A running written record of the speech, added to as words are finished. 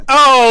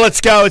Oh,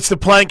 let's go. It's the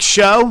Plank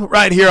Show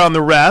right here on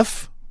the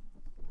Ref.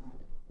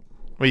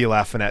 What are you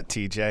laughing at,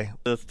 TJ?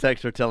 This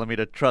texter telling me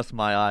to trust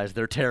my eyes.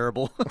 They're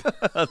terrible.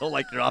 I don't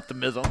like your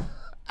optimism.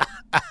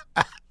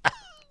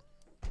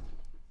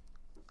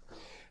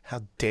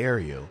 How dare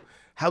you?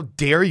 How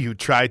dare you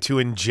try to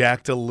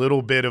inject a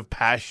little bit of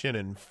passion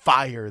and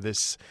fire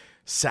this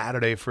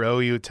Saturday for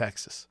OU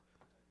Texas?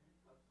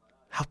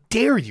 How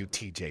dare you,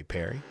 TJ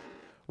Perry?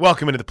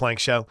 Welcome into the Plank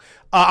Show.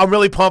 I'm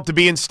really pumped to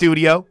be in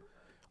studio.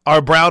 Our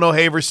Brown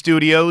O'Haver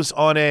Studios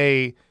on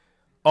a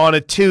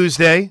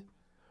Tuesday.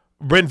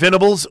 Brent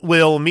Venables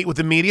will meet with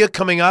the media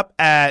coming up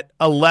at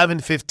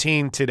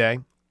 11:15 today.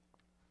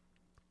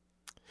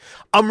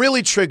 I'm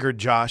really triggered,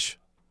 Josh,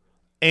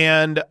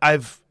 and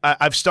I've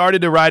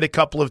started to write a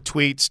couple of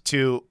tweets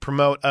to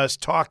promote us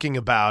talking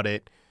about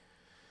it.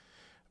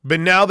 But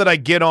now that I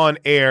get on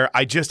air,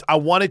 I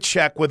want to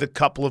check with a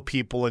couple of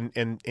people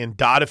and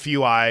dot a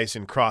few I's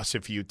and cross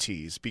a few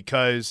T's,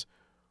 because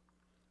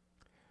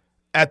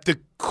at the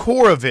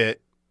core of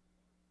it,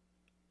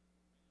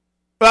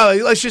 well,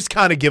 let's just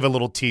kind of give a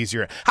little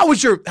teaser. How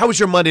was your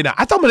Monday night?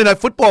 I thought Monday Night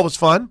Football was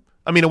fun.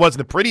 I mean, it wasn't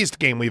the prettiest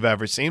game we've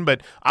ever seen,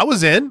 but I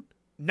was in.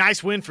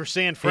 Nice win for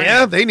San Fran.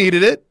 Yeah, they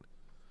needed it.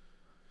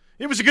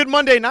 It was a good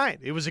Monday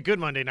night.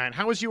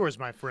 How was yours,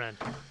 my friend?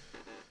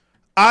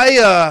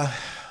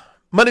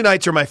 Monday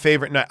nights are my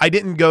favorite night. I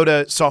didn't go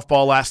to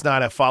softball last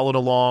night. I followed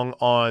along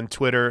on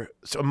Twitter.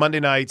 So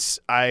Monday nights,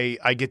 I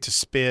get to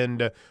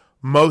spend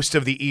most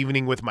of the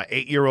evening with my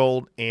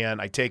 8-year-old, and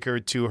I take her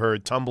to her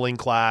tumbling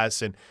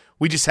class, and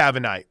we just have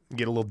a night.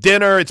 Get a little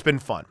dinner. It's been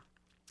fun.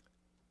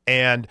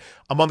 And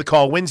I'm on the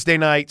call Wednesday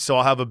night, so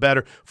I'll have a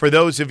better – for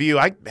those of you –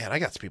 I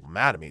got some people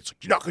mad at me. It's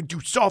like, you're not going to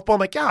do softball. I'm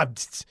like, yeah,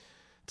 it's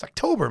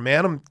October,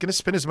 man. I'm going to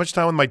spend as much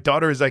time with my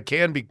daughter as I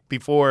can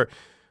before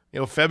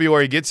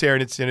February gets here,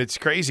 and it's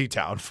crazy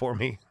town for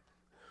me.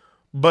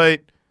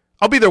 But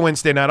I'll be there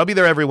Wednesday night. I'll be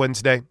there every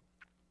Wednesday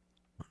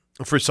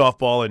for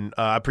softball, and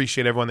I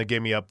appreciate everyone that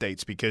gave me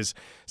updates, because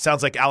it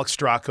sounds like Alex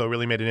Stracco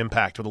really made an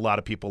impact with a lot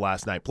of people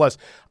last night. Plus,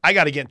 I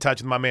got to get in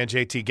touch with my man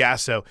JT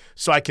Gasso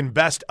so I can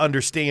best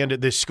understand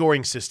this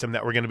scoring system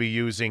that we're going to be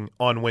using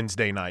on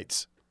Wednesday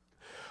nights.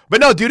 But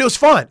no, dude, it was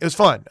fun. It was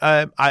fun.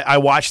 I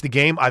watched the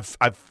game.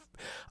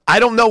 I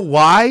don't know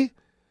why.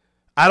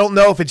 I don't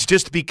know if it's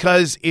just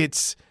because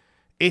it's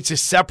a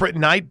separate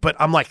night, but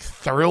I'm like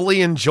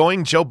thoroughly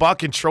enjoying Joe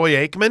Buck and Troy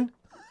Aikman.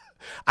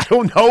 I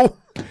don't know.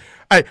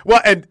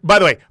 And by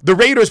the way, the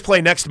Raiders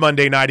play next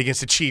Monday night against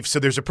the Chiefs, so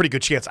there's a pretty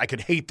good chance I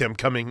could hate them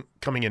coming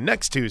in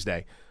next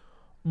Tuesday.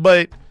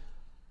 But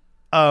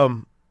yeah,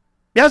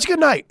 it was a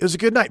good night. It was a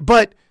good night.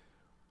 But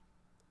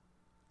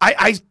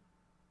I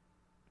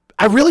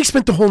really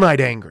spent the whole night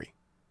angry.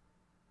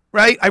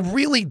 Right? I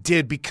really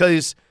did,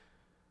 because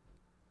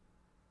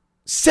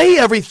say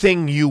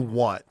everything you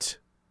want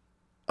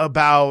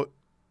about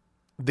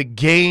the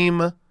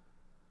game,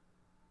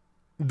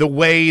 the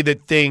way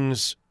that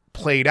things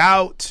played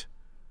out.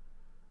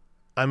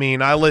 I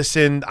mean, I've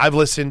listened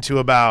to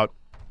about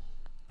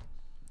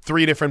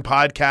 3 different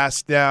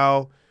podcasts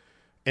now,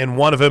 and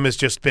one of them has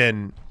just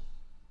been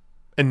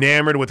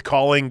enamored with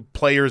calling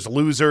players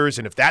losers,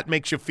 and if that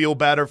makes you feel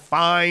better,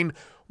 fine.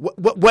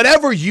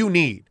 Whatever you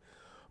need.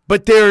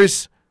 But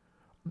there's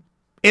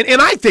 –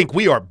 and I think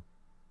we are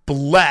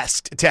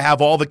blessed to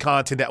have all the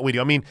content that we do.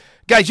 I mean,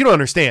 guys, you don't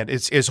understand.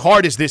 It's as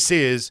hard as this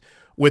is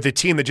with a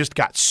team that just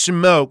got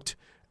smoked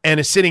and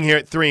is sitting here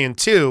at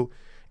 3-2.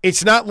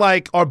 It's not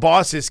like our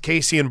bosses,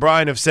 Casey and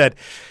Brian, have said,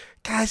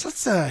 guys,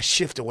 let's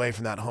shift away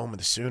from that home of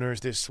the Sooners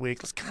this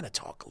week. Let's kind of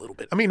talk a little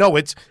bit. I mean, no,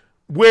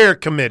 we're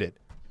committed,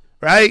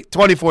 right?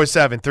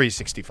 24/7,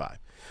 365.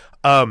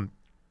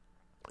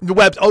 The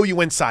web's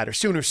OU Insider,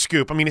 Sooner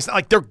Scoop. I mean, it's not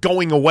like they're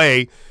going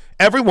away.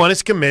 Everyone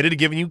is committed to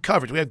giving you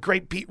coverage. We have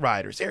great beat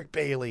writers, Eric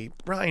Bailey,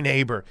 Brian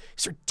Aber.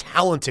 These are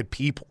talented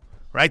people,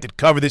 right, that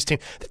cover this team.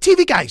 The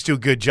TV guys do a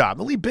good job.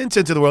 The Lee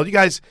Bensons of the world, you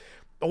guys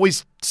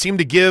always seem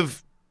to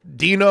give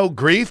Dino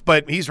grief,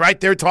 but he's right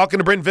there talking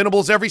to Brent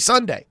Venables every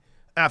Sunday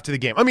after the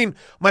game. I mean,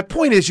 my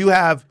point is you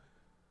have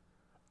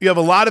a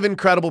lot of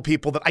incredible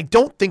people that I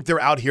don't think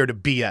they're out here to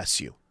BS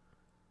you.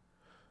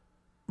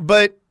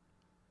 But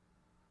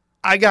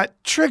I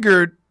got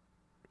triggered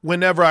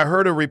whenever I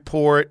heard a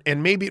report,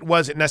 and maybe it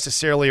wasn't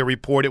necessarily a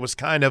report. It was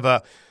kind of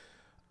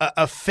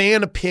a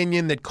fan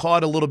opinion that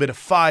caught a little bit of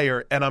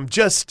fire, and I'm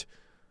just,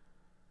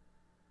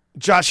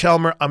 Josh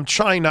Helmer, I'm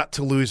trying not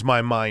to lose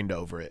my mind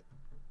over it.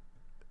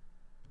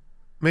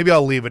 Maybe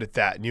I'll leave it at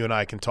that, and you and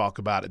I can talk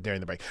about it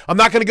during the break. I'm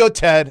not going to go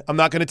Ted. I'm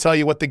not going to tell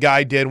you what the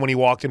guy did when he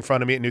walked in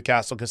front of me at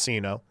Newcastle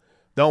Casino.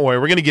 Don't worry.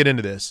 We're going to get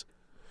into this.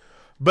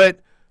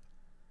 But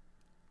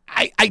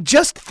I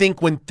just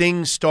think when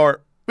things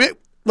start – let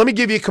me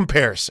give you a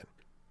comparison.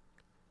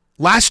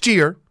 Last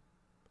year,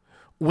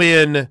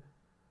 when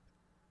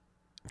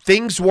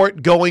things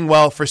weren't going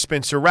well for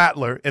Spencer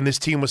Rattler and this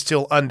team was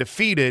still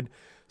undefeated,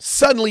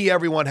 suddenly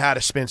everyone had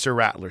a Spencer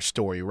Rattler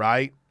story,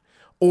 right?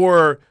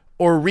 Or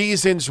or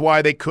reasons why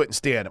they couldn't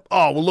stand him.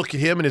 Oh, well, look at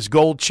him and his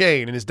gold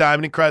chain and his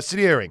diamond-encrusted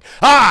earring.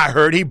 I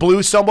heard he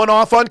blew someone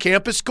off on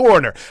campus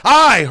corner.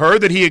 I heard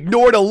that he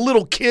ignored a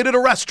little kid at a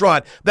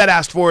restaurant that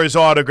asked for his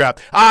autograph.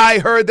 I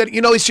heard that,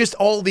 it's just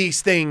all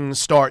these things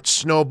start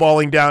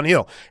snowballing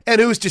downhill. And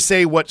who's to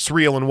say what's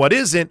real and what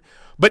isn't?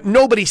 But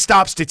nobody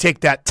stops to take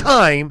that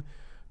time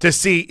to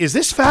see, is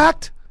this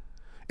fact?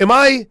 Am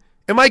I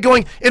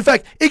going? In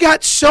fact, it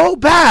got so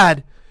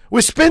bad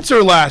with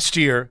Spencer last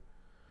year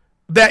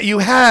that you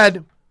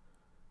had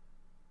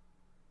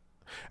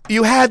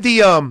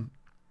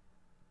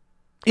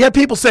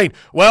people saying,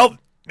 well,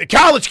 the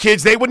college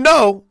kids, they would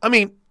know. I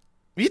mean,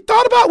 you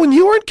thought about when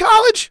you were in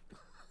college?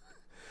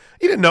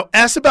 You didn't know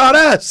S about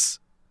S.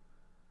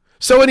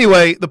 So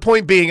anyway, the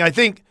point being, I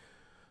think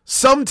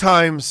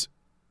sometimes,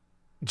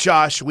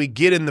 Josh, we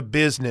get in the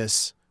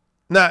business,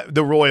 not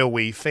the royal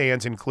we,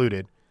 fans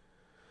included,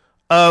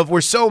 of we're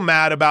so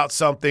mad about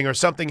something or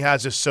something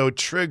has us so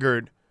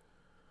triggered,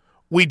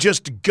 we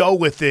just go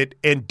with it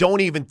and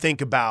don't even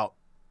think about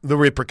the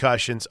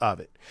repercussions of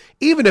it,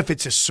 even if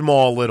it's a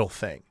small little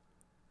thing.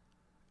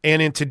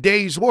 And in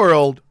today's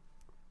world,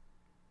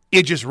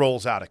 it just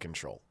rolls out of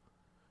control.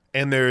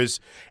 And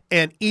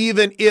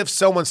even if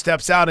someone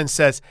steps out and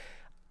says,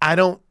 I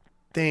don't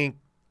think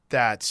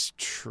that's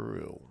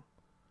true,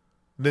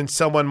 then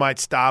someone might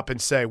stop and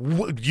say,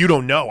 you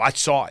don't know. I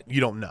saw it. You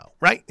don't know,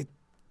 right?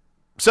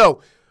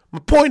 So my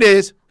point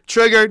is,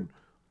 triggered,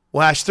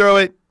 we'll hash through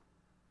it.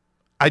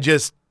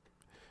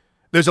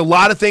 There's a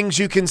lot of things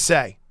you can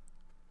say,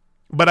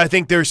 but I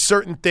think there's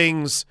certain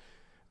things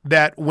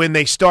that when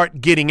they start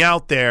getting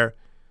out there,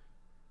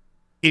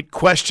 it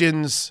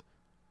questions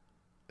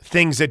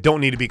things that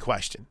don't need to be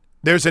questioned.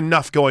 There's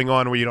enough going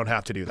on where you don't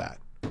have to do that.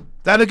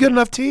 That a good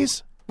enough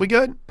tease? We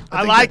good?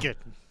 I like it.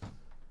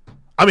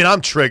 I mean,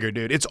 I'm triggered,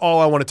 dude. It's all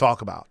I want to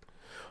talk about.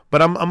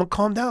 But I'm going to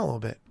calm down a little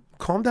bit.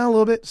 Calm down a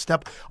little bit. I'm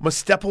going to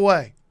step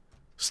away.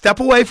 Step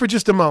away for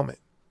just a moment,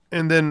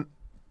 and then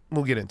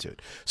we'll get into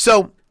it.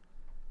 So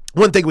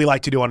one thing we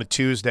like to do on a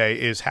Tuesday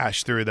is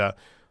hash through the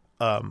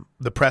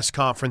press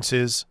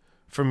conferences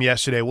from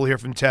yesterday. We'll hear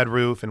from Ted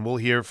Roof, and we'll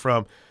hear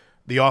from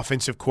the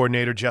offensive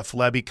coordinator, Jeff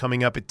Lebby,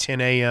 coming up at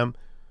 10 a.m.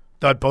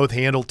 Thought both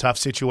handled tough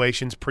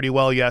situations pretty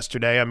well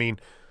yesterday. I mean,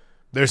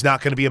 there's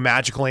not going to be a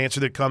magical answer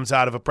that comes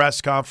out of a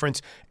press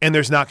conference, and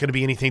there's not going to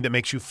be anything that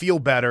makes you feel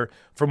better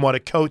from what a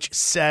coach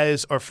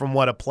says or from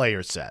what a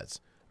player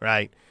says,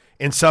 right?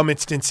 In some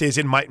instances,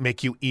 it might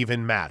make you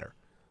even madder.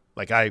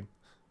 Like I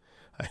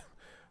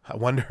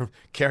wonder,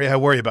 Carrie, I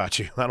worry about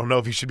you. I don't know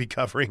if you should be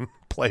covering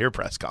player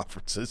press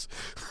conferences.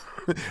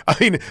 I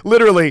mean,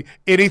 literally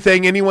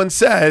anything anyone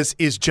says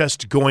is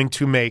just going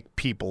to make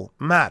people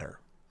madder,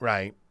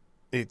 right?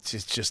 It's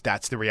just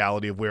that's the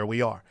reality of where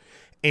we are.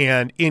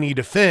 And any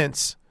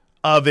defense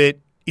of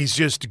it is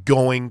just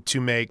going to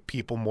make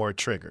people more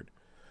triggered.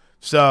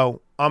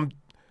 So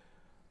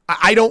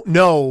I don't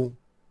know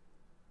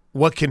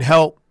what can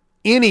help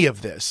any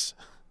of this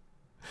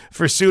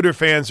for Sooner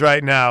fans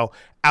right now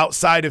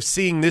outside of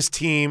seeing this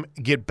team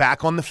get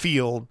back on the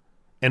field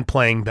and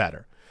playing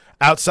better,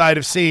 outside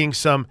of seeing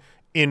some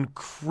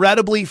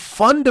incredibly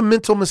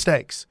fundamental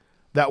mistakes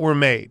that were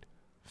made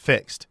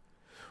fixed.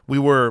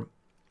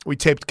 We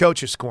taped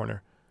Coach's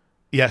Corner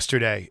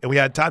yesterday, and we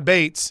had Todd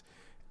Bates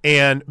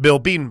and Bill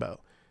Bedenbaugh.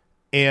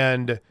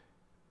 And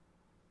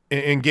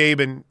Gabe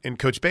and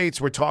Coach Bates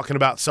were talking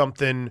about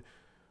something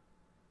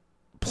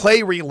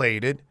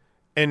play-related,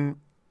 and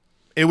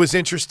it was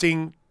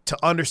interesting to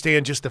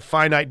understand just the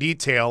finite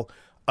detail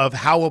of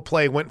how a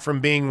play went from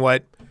being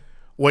what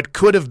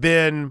could have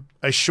been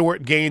a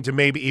short gain to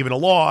maybe even a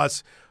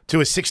loss to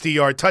a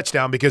 60-yard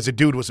touchdown because the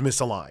dude was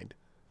misaligned.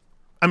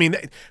 I mean,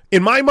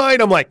 in my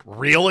mind, I'm like,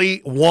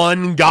 really?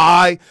 One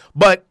guy?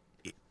 But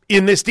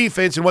in this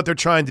defense and what they're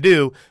trying to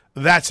do,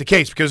 that's the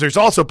case, because there's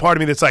also part of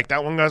me that's like,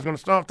 that one guy's going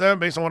to stop them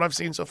based on what I've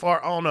seen so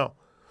far. I don't know.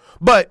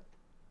 But,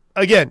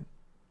 again,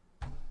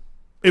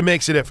 it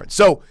makes a difference.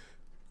 So,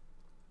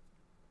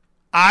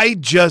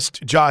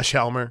 Josh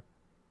Helmer,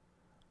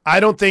 I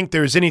don't think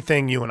there's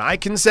anything you and I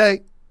can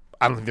say.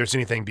 I don't think there's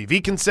anything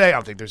BV can say. I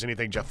don't think there's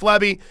anything Jeff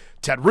Lebby,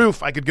 Ted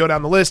Roof, I could go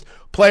down the list.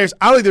 Players,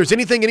 I don't think there's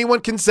anything anyone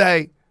can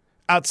say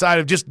outside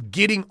of just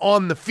getting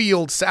on the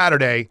field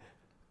Saturday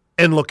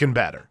and looking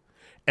better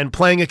and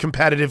playing a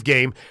competitive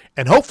game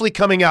and hopefully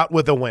coming out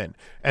with a win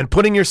and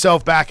putting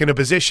yourself back in a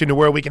position to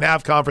where we can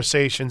have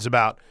conversations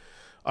about,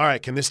 all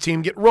right, can this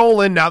team get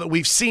rolling now that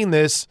we've seen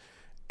this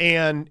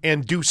and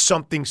do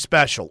something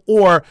special?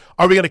 Or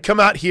are we going to come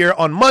out here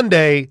on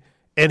Monday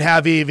and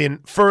have even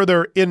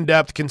further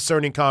in-depth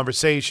concerning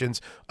conversations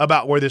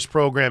about where this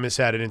program is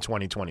headed in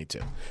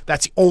 2022?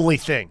 That's the only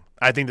thing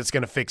I think that's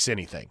going to fix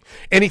anything.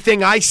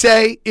 Anything I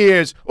say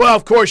is, well,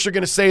 of course you're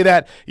going to say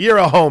that. You're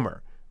a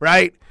homer,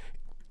 right?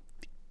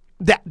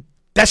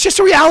 That's just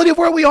the reality of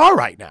where we are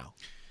right now.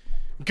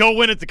 Go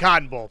win at the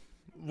Cotton Bowl.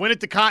 Win at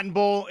the Cotton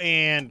Bowl,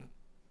 and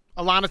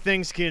a lot of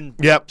things can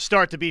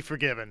start to be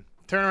forgiven.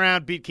 Turn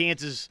around, beat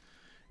Kansas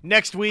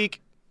next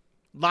week.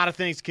 A lot of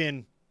things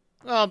can,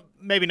 well,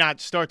 maybe not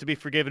start to be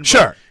forgiven.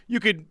 Sure. But you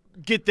could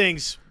get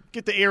things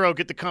get the arrow,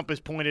 get the compass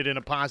pointed in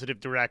a positive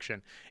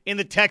direction. In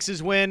the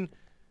Texas win,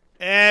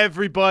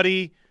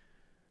 everybody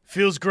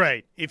feels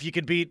great. If you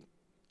could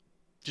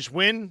just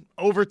win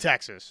over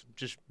Texas.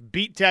 Just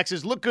beat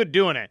Texas. Look good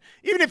doing it.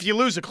 Even if you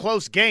lose a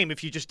close game,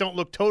 if you just don't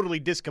look totally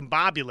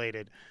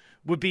discombobulated,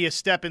 would be a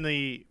step in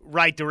the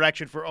right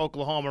direction for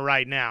Oklahoma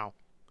right now.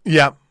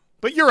 Yeah.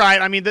 But you're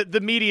right. I mean,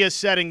 the media is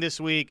setting this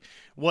week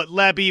what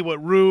Lebby,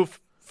 what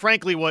Roof,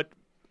 frankly, what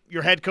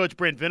your head coach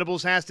Brent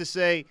Venables has to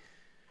say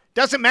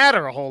doesn't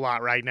matter a whole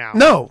lot right now.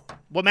 No.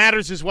 What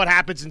matters is what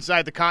happens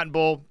inside the Cotton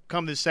Bowl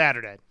come this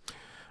Saturday.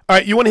 All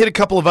right, you want to hit a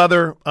couple of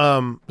other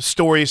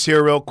stories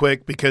here real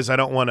quick because I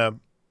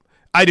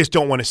just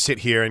don't want to sit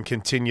here and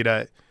continue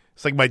to –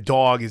 it's like my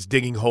dog is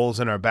digging holes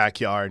in our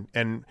backyard,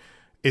 and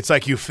it's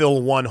like you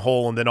fill one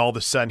hole and then all of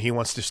a sudden he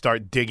wants to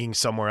start digging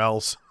somewhere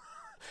else.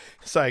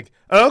 It's like,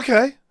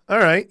 okay, all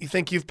right, you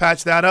think you've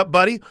patched that up,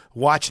 buddy?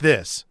 Watch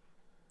this.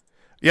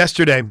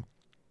 Yesterday,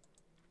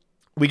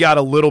 we got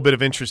a little bit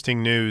of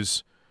interesting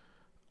news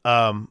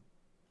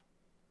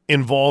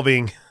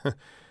involving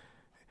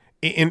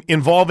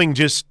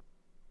just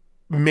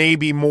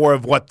maybe more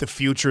of what the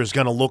future is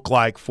going to look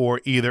like for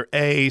either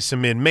A,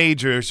 some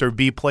mid-majors, or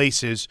B,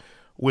 places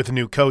with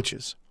new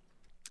coaches.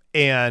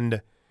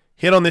 And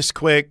hit on this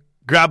quick,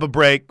 grab a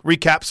break,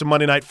 recap some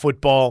Monday Night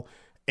Football,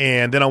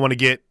 and then I want to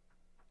get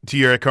to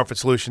your Comfort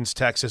Solutions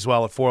text as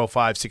well at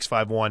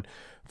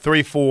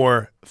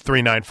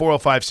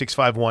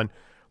 405-651-3439.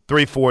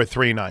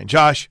 405-651-3439.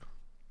 Josh,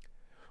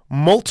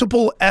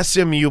 multiple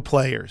SMU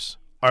players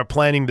are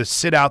planning to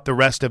sit out the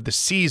rest of the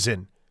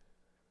season,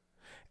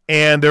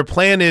 and their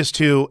plan is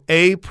to,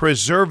 A,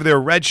 preserve their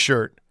red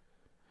shirt,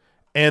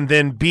 and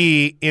then,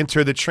 B,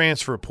 enter the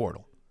transfer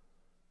portal.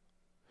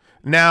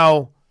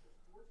 Now,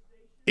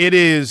 it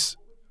is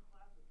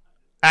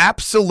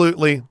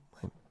absolutely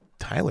 –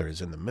 Tyler is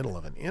in the middle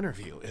of an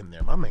interview in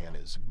there. My man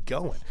is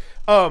going.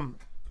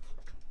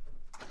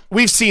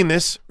 We've seen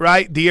this,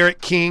 right? De'Aaron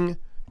King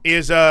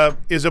is a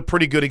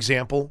pretty good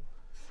example.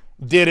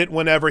 Did it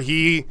whenever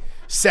he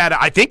sat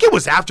 – I think it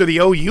was after the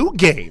OU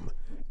game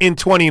in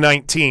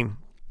 2019.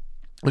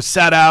 Was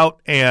sat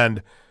out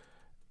and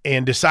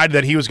decided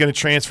that he was going to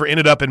transfer,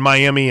 ended up in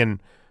Miami,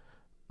 and,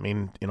 I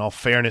mean, in all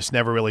fairness,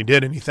 never really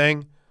did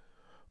anything.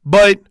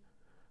 But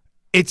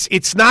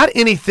it's not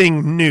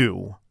anything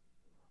new.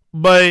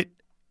 But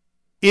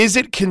is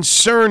it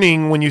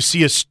concerning when you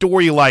see a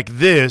story like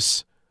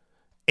this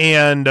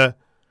and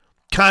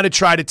kind of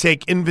try to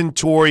take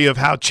inventory of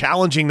how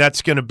challenging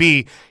that's going to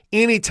be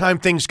anytime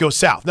things go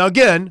south? Now,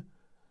 again,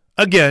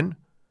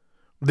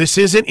 this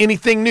isn't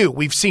anything new.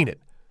 We've seen it.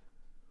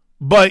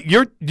 But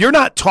you're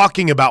not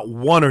talking about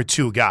one or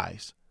two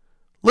guys.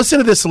 Listen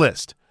to this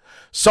list.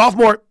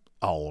 Sophomore,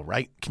 all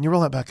right. Can you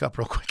roll that back up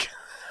real quick?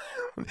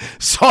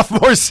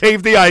 Sophomore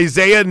safety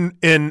Isaiah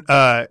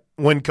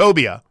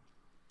Winkobia.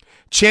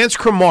 Chance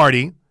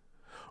Cromartie.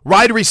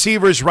 Wide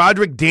receivers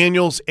Roderick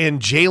Daniels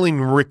and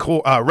Jalen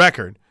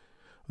Record.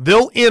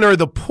 They'll enter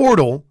the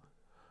portal.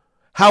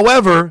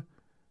 However,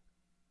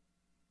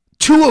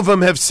 two of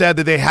them have said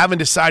that they haven't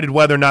decided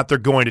whether or not they're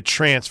going to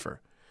transfer.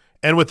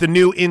 And with the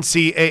new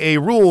NCAA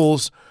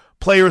rules,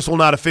 players will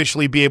not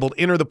officially be able to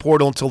enter the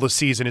portal until the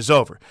season is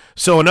over.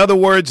 So in other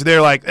words,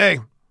 they're like, hey,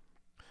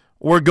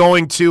 we're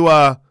going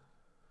to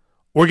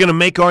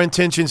make our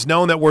intentions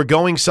known that we're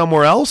going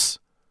somewhere else,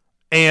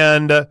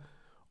 and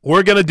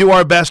we're going to do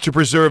our best to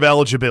preserve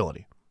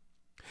eligibility.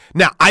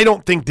 Now, I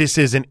don't think this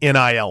is an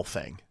NIL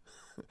thing.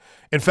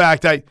 In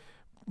fact,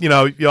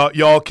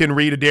 y'all can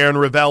read a Darren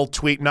Ravel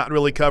tweet, not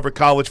really cover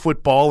college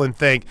football, and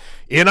think,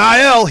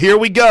 NIL, here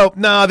we go.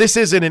 No, this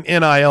isn't an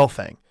NIL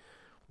thing.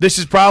 This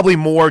is probably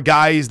more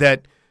guys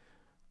that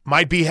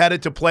might be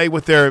headed to play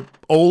with their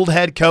old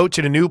head coach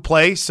in a new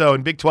place. So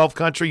in Big 12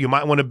 country, you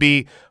might want to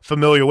be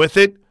familiar with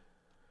it.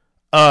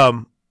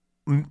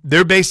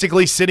 They're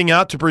basically sitting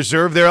out to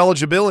preserve their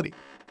eligibility.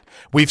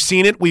 We've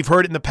seen it. We've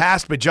heard it in the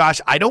past. But,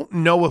 Josh, I don't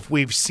know if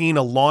we've seen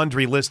a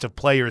laundry list of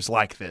players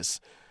like this.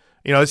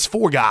 You know, it's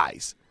four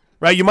guys,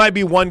 right? You might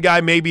be one guy,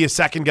 maybe a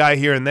second guy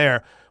here and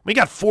there. We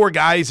got four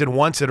guys at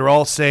once that are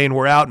all saying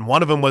we're out, and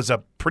one of them was a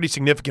pretty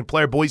significant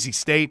player. Boise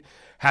State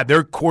had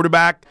their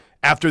quarterback,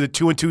 after the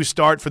 2-2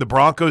 start for the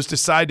Broncos,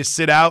 decide to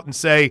sit out and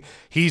say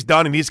he's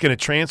done and he's going to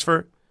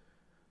transfer.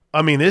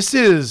 I mean, this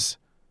is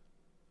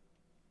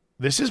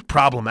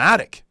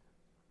problematic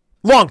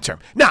long term.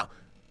 Now,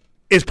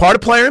 it's part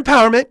of player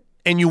empowerment,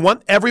 and you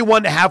want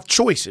everyone to have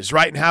choices,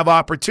 right, and have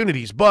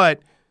opportunities, but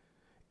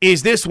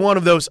is this one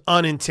of those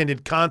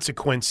unintended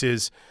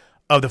consequences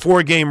of the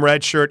 4-game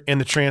red shirt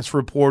and the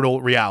transfer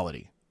portal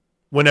reality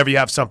whenever you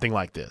have something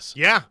like this?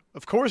 Yeah,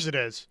 of course it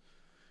is.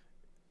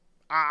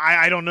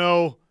 I don't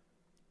know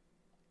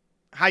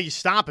how you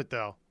stop it,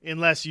 though,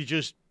 unless you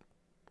just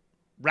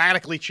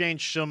radically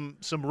change some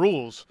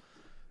rules.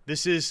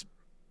 This is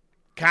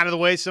kind of the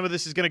way some of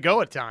this is going to go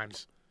at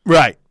times.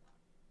 Right.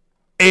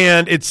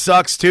 And it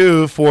sucks,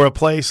 too, for a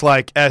place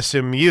like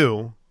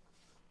SMU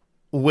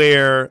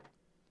where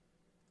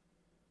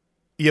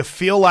you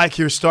feel like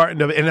you're starting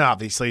to – and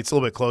obviously it's a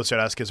little bit closer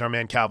to us because our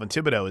man Calvin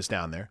Thibodeau is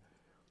down there.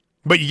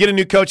 But you get a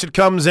new coach that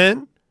comes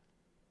in,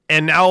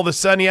 and now all of a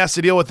sudden he has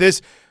to deal with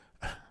this.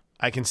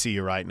 I can see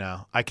you right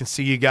now. I can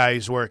see you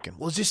guys working.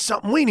 Well, is this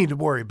something we need to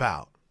worry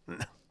about?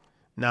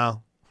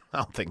 No, I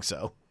don't think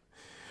so.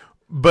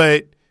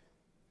 But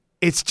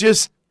it's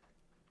just,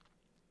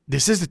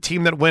 this is the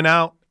team that went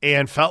out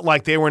and felt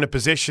like they were in a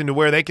position to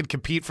where they could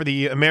compete for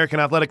the American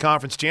Athletic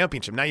Conference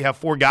Championship. Now you have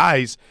 4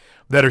 guys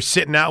that are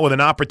sitting out with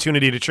an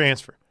opportunity to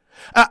transfer.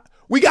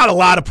 We got a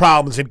lot of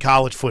problems in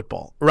college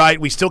football,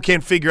 right? We still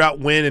can't figure out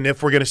when and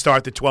if we're going to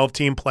start the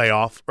 12-team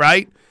playoff,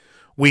 right?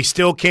 We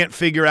still can't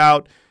figure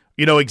out,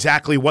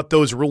 exactly what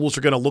those rules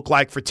are going to look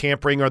like for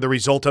tampering or the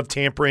result of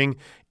tampering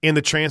in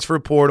the transfer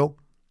portal.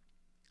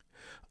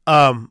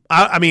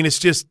 I mean,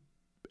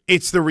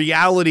 it's the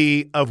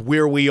reality of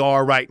where we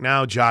are right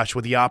now, Josh,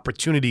 with the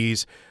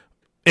opportunities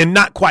and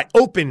not quite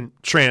open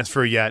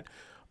transfer yet,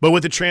 but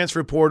with the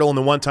transfer portal and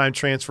the one-time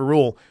transfer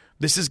rule,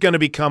 this is going to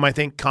become, I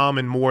think,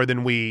 common more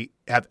than we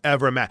have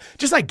ever imagined.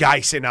 Just like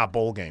guys sitting out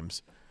bowl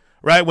games,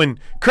 right? When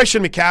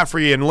Christian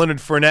McCaffrey and Leonard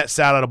Fournette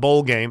sat out a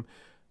bowl game,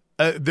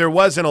 there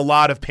wasn't a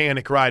lot of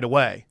panic right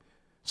away.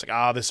 It's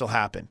like, this will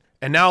happen.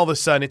 And now all of a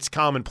sudden it's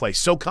commonplace.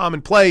 So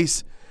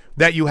commonplace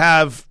that you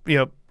have,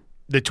 the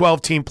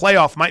 12-team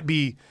playoff might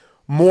be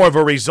more of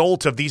a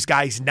result of these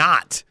guys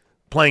not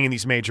playing in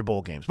these major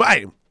bowl games.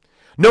 But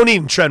no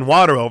need to tread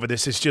water over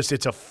this.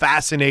 It's a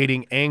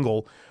fascinating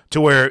angle to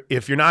where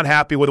if you're not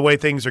happy with the way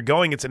things are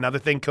going, it's another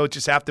thing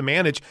coaches have to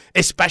manage,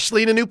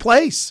 especially in a new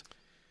place.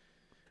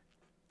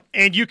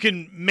 And you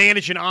can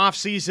manage an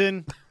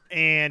offseason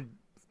and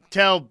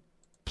tell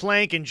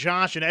Plank and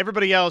Josh and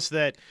everybody else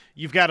that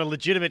you've got a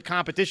legitimate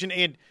competition.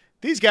 And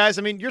these guys,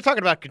 I mean, you're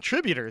talking about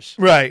contributors.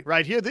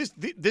 Right here.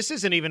 This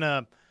isn't even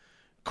a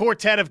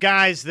quartet of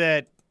guys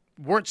that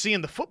weren't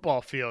seeing the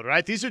football field,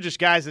 right? These are just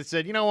guys that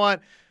said, you know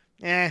what,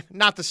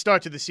 not the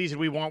start to the season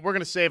we want. We're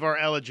going to save our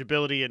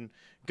eligibility and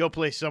go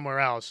play somewhere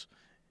else.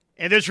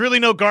 And there's really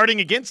no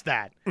guarding against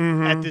that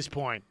at this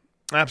point.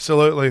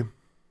 Absolutely.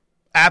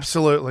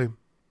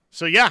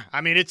 So, yeah,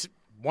 I mean, it's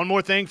one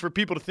more thing for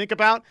people to think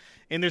about,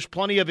 and there's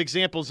plenty of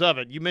examples of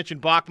it. You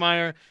mentioned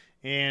Bachmeier,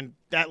 and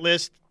that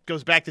list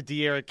goes back to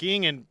De'Ara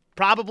King, and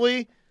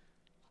probably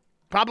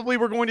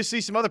we're going to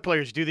see some other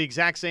players do the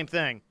exact same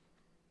thing.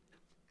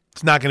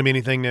 It's not going to be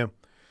anything new.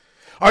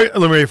 All right,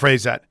 let me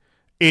rephrase that.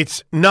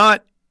 It's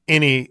not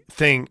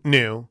anything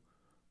new,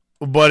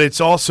 but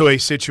it's also a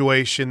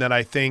situation that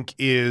I think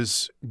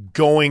is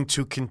going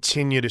to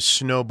continue to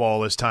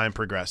snowball as time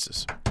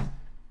progresses.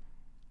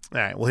 All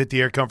right, we'll hit the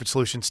Air Comfort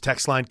Solutions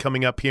text line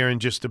coming up here in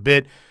just a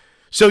bit.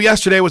 So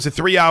yesterday was a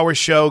 3-hour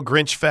show,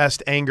 Grinch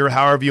Fest, anger,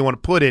 however you want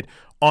to put it,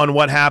 on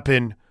what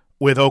happened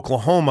with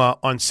Oklahoma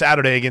on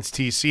Saturday against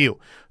TCU.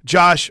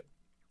 Josh,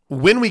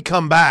 when we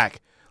come back,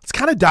 let's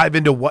kind of dive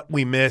into what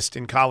we missed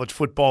in college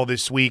football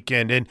this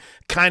weekend and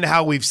kind of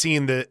how we've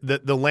seen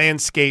the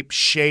landscape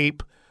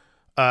shape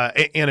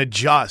and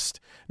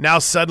adjust. Now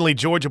suddenly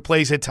Georgia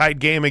plays a tight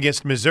game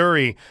against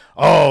Missouri.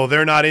 Oh,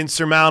 they're not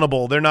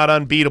insurmountable. They're not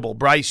unbeatable.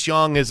 Bryce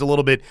Young is a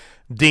little bit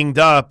dinged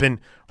up, and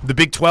the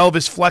Big 12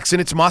 is flexing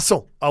its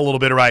muscle a little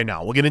bit right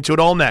now. We'll get into it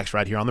all next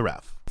right here on The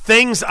Ref.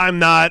 Things I'm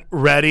not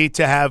ready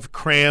to have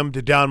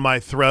crammed down my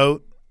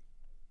throat.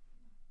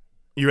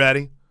 You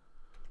ready?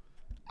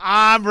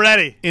 I'm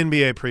ready.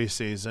 NBA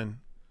preseason.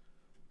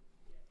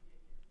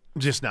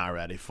 Just not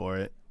ready for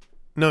it.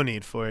 No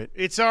need for it.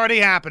 It's already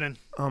happening.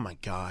 Oh, my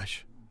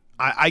gosh.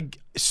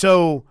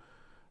 So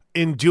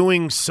in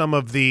doing some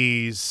of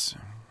these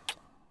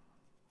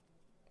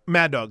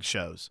Mad Dog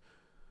shows,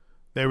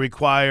 they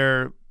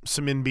require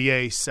some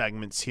NBA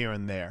segments here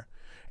and there.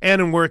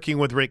 And in working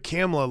with Rick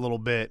Kamla a little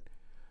bit,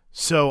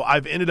 so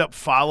I've ended up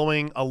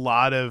following a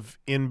lot of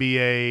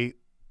NBA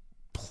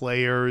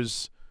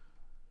players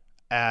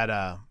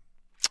NBA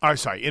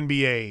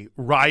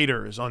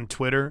writers on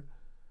Twitter.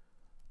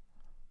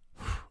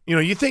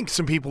 You think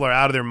some people are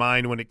out of their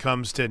mind when it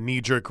comes to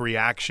knee-jerk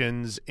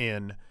reactions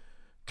in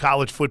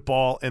college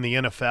football and the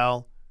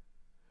NFL.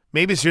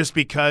 Maybe it's just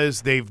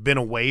because they've been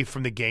away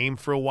from the game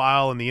for a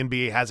while and the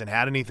NBA hasn't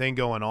had anything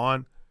going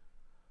on.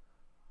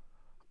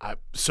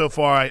 So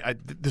far,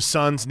 the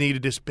Suns need to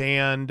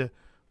disband.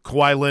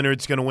 Kawhi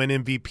Leonard's going to win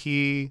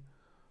MVP.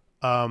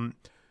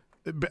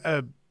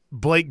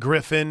 Blake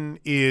Griffin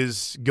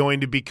is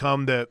going to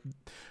become the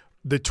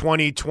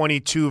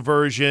 2022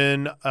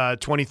 version,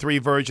 23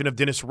 version of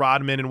Dennis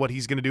Rodman and what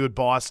he's going to do at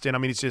Boston. I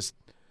mean, it's just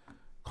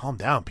calm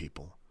down,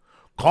 people.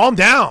 Calm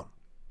down.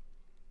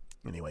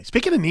 Anyway,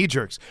 speaking of knee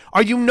jerks,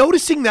 are you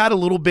noticing that a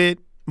little bit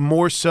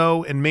more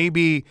so? And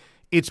maybe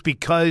it's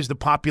because the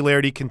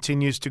popularity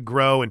continues to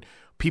grow and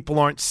people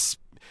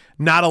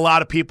not a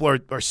lot of people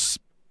are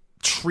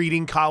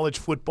treating college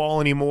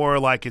football anymore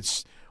like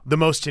it's the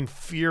most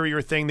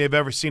inferior thing they've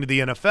ever seen to the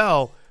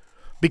NFL.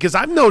 Because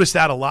I've noticed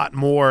that a lot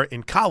more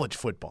in college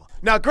football.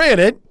 Now,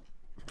 granted,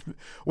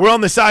 we're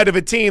on the side of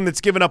a team that's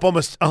given up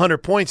almost 100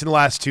 points in the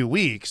last 2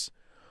 weeks.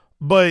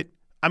 But,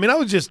 I mean, I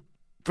was just,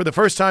 for the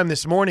first time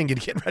this morning,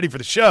 getting ready for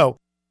the show,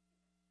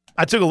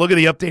 I took a look at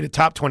the updated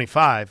top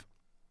 25.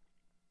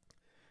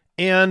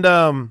 And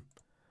I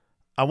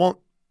won't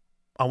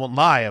I won't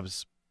lie, I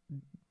was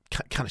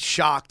kind of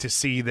shocked to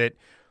see that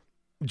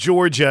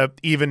Georgia,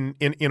 even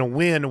in a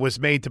win, was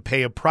made to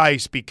pay a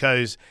price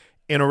because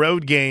in a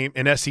road game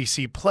in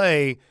SEC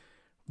play,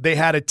 they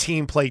had a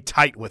team play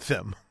tight with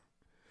them.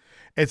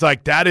 It's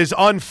like, that is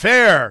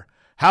unfair.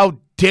 How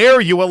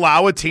dare you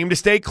allow a team to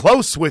stay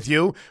close with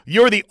you?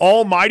 You're the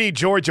almighty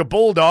Georgia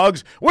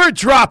Bulldogs. We're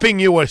dropping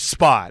you a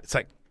spot. It's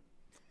like,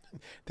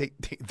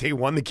 they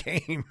won the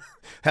game.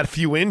 Had a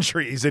few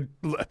injuries.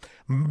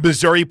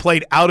 Missouri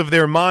played out of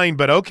their mind,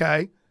 but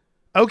okay.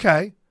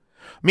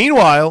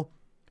 Meanwhile,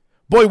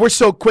 boy, we're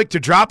so quick to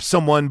drop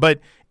someone, but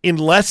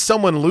unless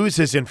someone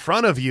loses in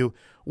front of you,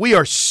 we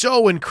are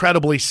so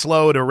incredibly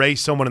slow to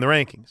raise someone in the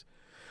rankings.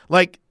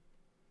 Like,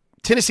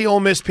 Tennessee, Ole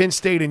Miss, Penn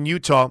State, and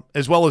Utah,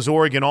 as well as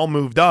Oregon, all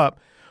moved up.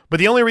 But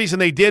the only reason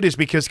they did is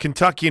because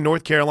Kentucky and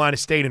North Carolina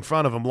State in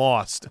front of them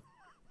lost.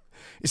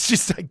 It's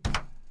just like,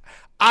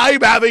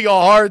 I'm having a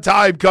hard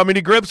time coming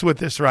to grips with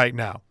this right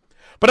now.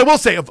 But I will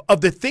say,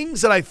 of the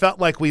things that I felt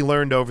like we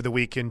learned over the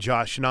weekend,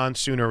 Josh,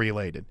 non-Sooner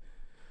related,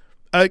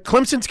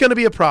 Clemson's going to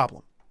be a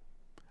problem.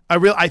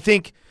 I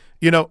think,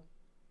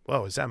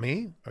 whoa, is that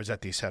me? Or is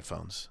that these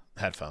headphones?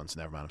 Headphones,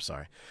 never mind, I'm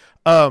sorry.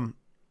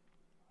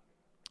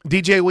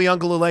 DJ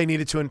Uiagalelei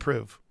needed to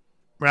improve,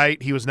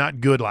 right? He was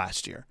not good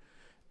last year.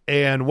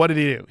 And what did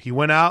he do? He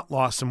went out,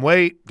 lost some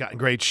weight, got in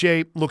great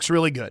shape, looks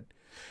really good.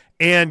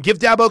 And give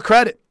Dabo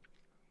credit.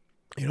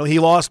 He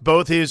lost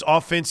both his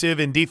offensive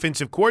and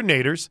defensive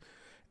coordinators,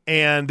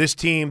 and this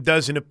team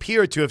doesn't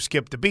appear to have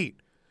skipped a beat.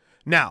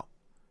 Now,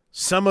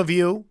 some of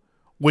you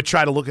would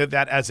try to look at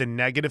that as a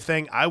negative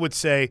thing. I would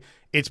say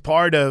it's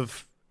part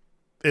of,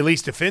 at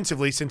least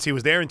defensively, since he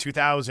was there in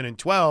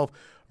 2012,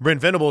 Brent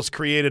Venables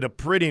created a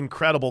pretty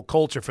incredible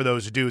culture for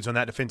those dudes on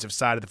that defensive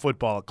side of the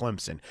football at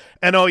Clemson.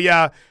 And,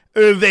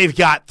 they've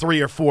got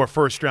 3 or 4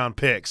 first-round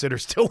picks that are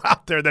still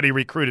out there that he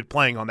recruited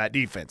playing on that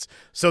defense.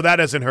 So that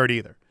doesn't hurt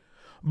either.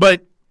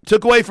 But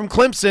took away from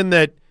Clemson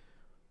that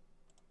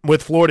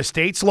with Florida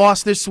State's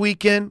loss this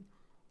weekend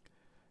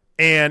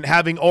and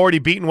having already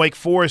beaten Wake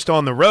Forest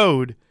on the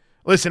road,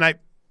 listen,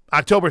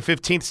 October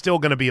 15th still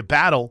going to be a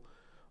battle,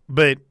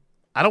 but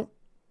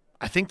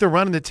I think they're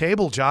running the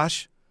table,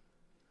 Josh.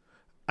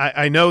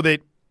 I know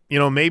that,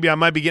 maybe I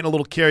might be getting a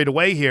little carried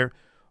away here,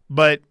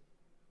 but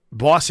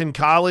Boston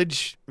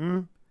College,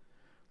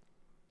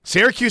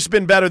 Syracuse has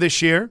been better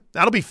this year.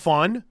 That'll be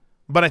fun,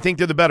 but I think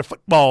they're the better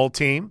football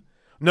team.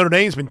 Notre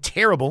Dame's been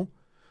terrible,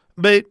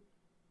 but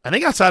I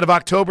think outside of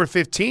October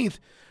 15th,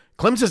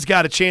 Clemson's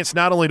got a chance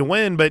not only to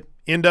win, but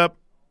end up,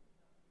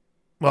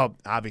 well,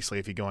 obviously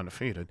if you go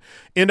undefeated,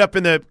 end up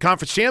in the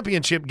conference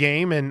championship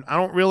game, and I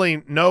don't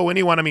really know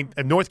anyone. I mean,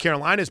 North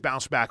Carolina's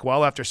bounced back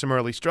well after some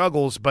early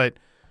struggles, but,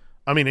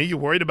 are you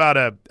worried about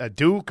a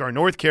Duke or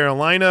North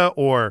Carolina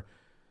or,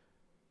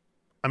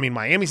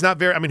 Miami's not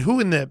very – who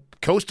in the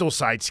coastal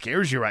side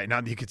scares you right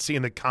now that you could see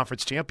in the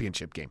conference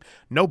championship game?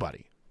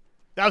 Nobody.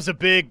 That was a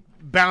big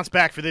bounce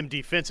back for them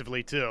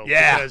defensively, too.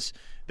 Yeah. Because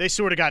they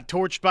sort of got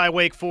torched by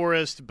Wake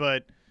Forest,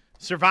 but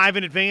survive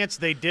in advance,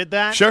 they did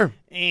that. Sure.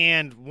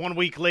 And 1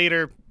 week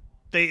later,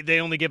 they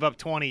only give up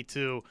 20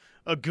 to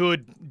a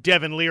good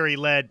Devin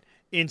Leary-led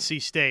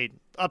NC State,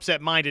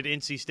 upset-minded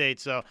NC State.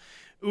 So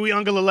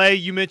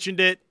Uiagalelei, you mentioned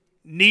it,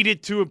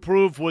 needed to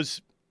improve,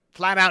 was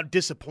flat-out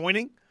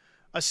disappointing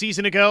a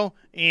season ago,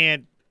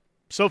 and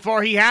so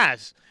far he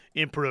has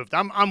improved.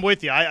 I'm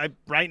with you. I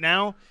right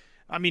now,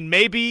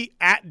 maybe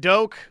at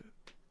Doak,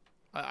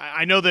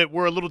 I know that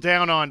we're a little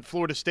down on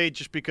Florida State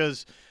just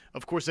because,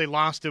 of course, they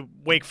lost to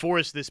Wake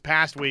Forest this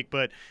past week,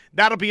 but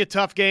that'll be a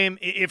tough game.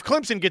 If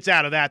Clemson gets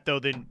out of that, though,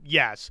 then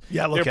yes,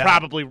 they're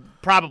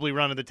probably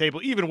running the table,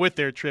 even with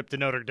their trip to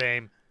Notre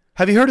Dame.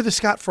 Have you heard of the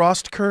Scott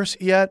Frost curse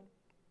yet?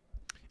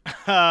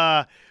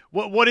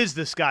 What is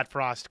the Scott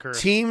Frost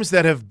curse? Teams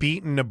that have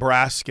beaten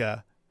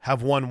Nebraska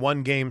have won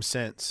one game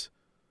since.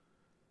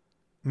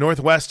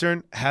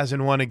 Northwestern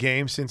hasn't won a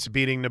game since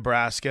beating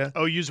Nebraska.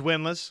 OU's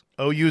winless.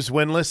 OU's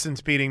winless since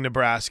beating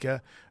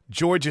Nebraska.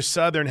 Georgia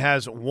Southern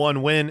has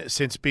one win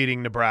since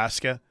beating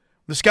Nebraska.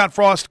 The Scott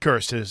Frost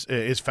curse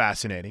is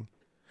fascinating.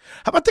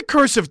 How about the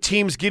curse of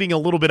teams getting a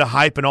little bit of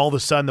hype and all of a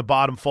sudden the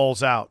bottom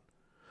falls out?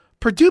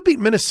 Purdue beat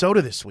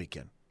Minnesota this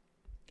weekend.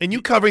 And you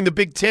covering the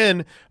Big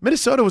Ten,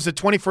 Minnesota was the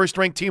 21st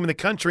ranked team in the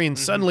country and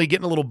suddenly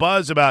getting a little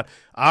buzz about,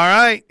 all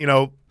right,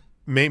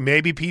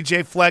 maybe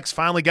PJ Flex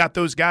finally got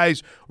those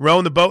guys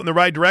rowing the boat in the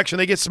right direction.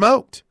 They get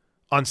smoked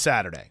on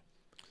Saturday.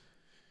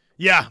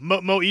 Yeah,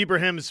 Mo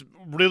Ibrahim's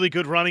really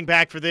good running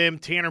back for them.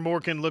 Tanner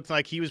Morgan looked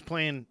like he was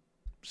playing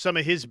some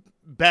of his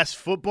best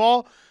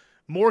football.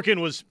 Morgan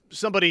was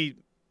somebody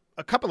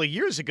a couple of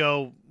years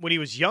ago when he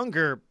was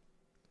younger,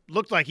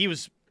 looked like he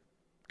was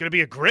going to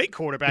be a great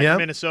quarterback in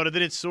Minnesota.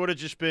 Then it's sort of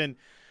just been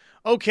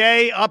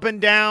okay, up and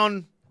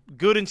down,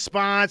 good in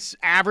spots,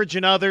 average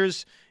in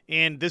others.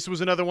 And this was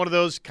another one of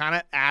those kind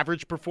of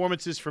average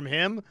performances from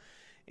him.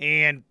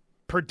 And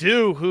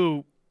Purdue,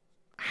 who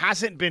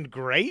hasn't been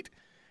great,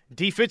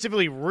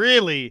 defensively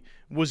really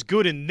was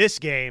good in this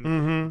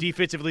game.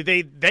 Defensively,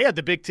 they had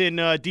the Big Ten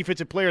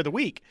Defensive Player of the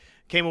Week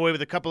came away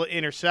with a couple of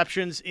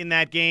interceptions in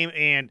that game.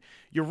 And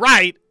you're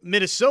right,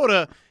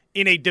 Minnesota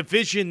in a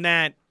division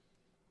that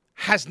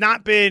has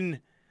not been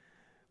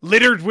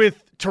littered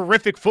with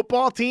terrific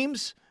football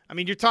teams. I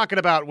mean, you're talking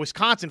about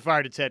Wisconsin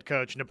fired its head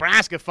coach.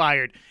 Nebraska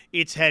fired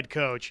its head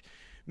coach.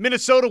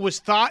 Minnesota was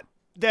thought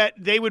that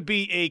they would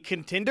be a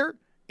contender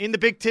in the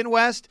Big Ten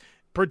West.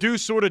 Purdue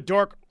sort of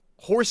dark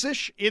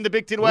horse-ish in the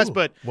Big Ten West,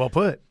 but well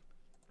put.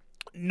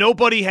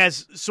 Nobody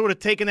has sort of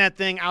taken that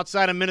thing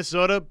outside of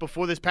Minnesota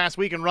before this past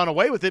week and run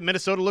away with it.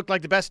 Minnesota looked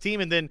like the best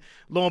team, and then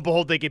lo and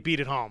behold, they get beat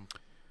at home.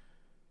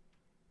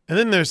 And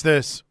then there's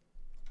this.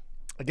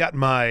 I got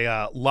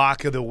my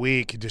lock of the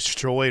week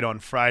destroyed on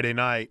Friday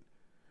night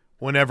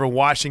whenever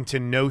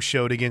Washington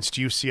no-showed against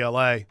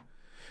UCLA.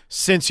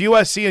 Since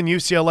USC and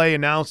UCLA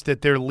announced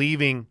that they're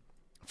leaving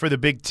for the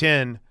Big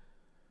Ten,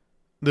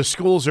 the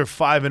schools are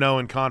 5-0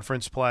 in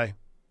conference play.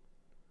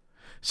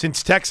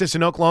 Since Texas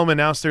and Oklahoma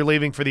announced they're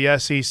leaving for the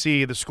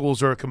SEC, the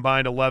schools are a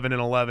combined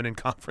 11-11 in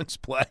conference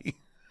play.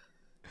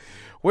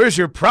 Where's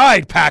your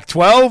pride,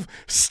 Pac-12?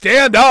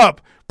 Stand up.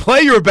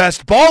 Play your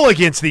best ball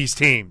against these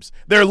teams.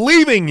 They're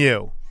leaving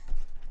you.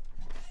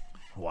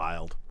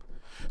 Wild.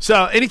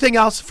 So anything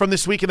else from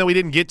this weekend that we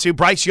didn't get to?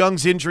 Bryce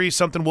Young's injury,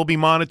 something we'll be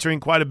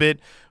monitoring quite a bit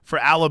for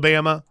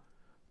Alabama.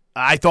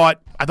 I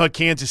thought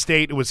Kansas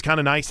State, it was kind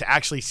of nice to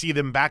actually see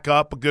them back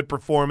up, a good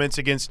performance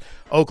against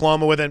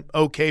Oklahoma with an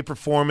okay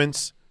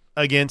performance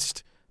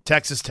against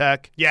Texas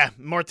Tech. Yeah,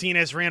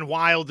 Martinez ran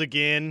wild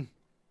again.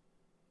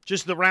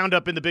 Just the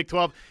roundup in the Big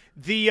 12.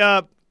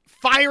 The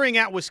firing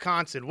at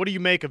Wisconsin, what do you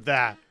make of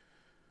that?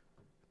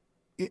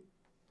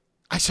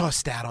 I saw a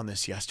stat on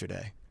this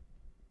yesterday.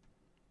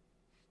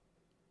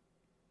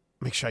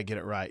 Make sure I get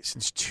it right.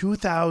 Since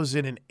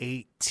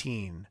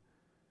 2018,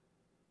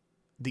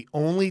 the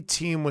only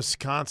team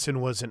Wisconsin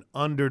was an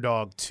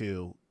underdog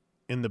to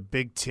in the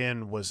Big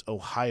Ten was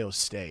Ohio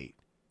State,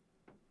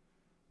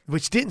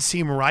 which didn't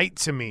seem right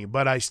to me,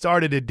 but I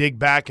started to dig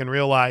back and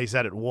realize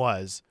that it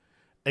was,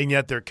 and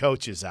yet their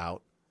coach is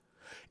out.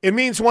 It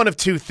means one of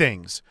two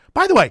things.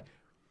 By the way,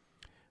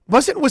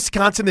 wasn't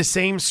Wisconsin the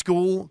same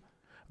school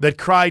that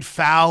cried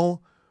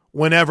foul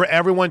whenever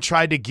everyone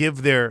tried to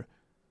give their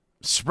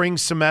spring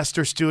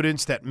semester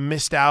students that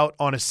missed out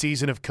on a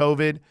season of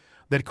COVID,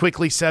 that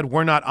quickly said,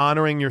 we're not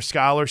honoring your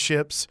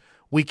scholarships.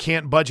 We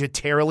can't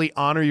budgetarily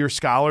honor your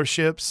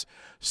scholarships.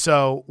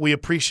 So we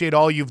appreciate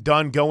all you've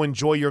done. Go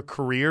enjoy your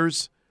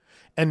careers.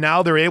 And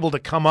now they're able to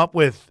come up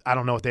with, I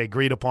don't know what they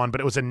agreed upon, but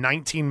it was a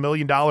 $19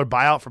 million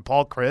buyout for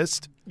Paul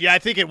Chryst. Yeah, I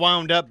think it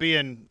wound up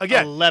being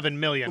Again, $11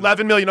 million.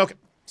 $11 million, okay.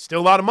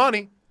 Still a lot of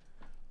money.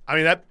 I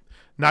mean, that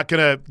not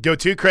going to go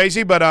too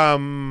crazy, but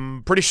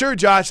I'm pretty sure,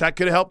 Josh, that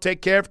could have helped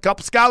take care of a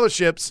couple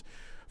scholarships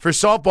for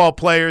softball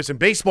players and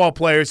baseball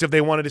players if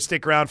they wanted to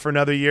stick around for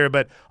another year.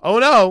 But, oh,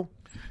 no.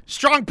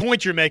 Strong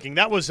point you're making.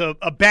 That was a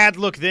bad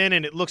look then,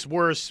 and it looks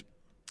worse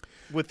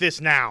with this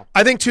now.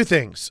 I think two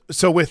things.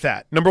 So with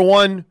that, number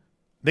one,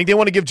 I think they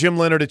want to give Jim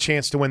Leonhard a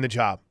chance to win the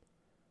job,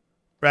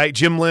 right?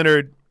 Jim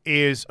Leonhard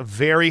is a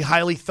very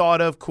highly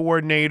thought of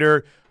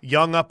coordinator,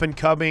 young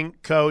up-and-coming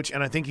coach,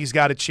 and I think he's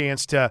got a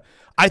chance to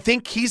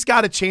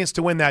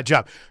win that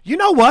job. You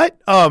know what?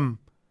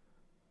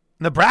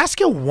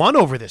 Nebraska won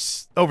over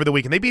the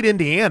weekend. They beat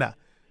Indiana.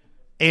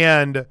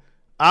 And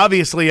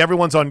obviously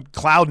everyone's on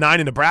cloud nine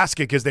in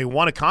Nebraska because they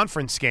won a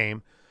conference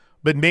game.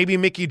 But maybe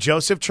Mickey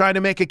Joseph trying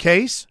to make a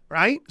case,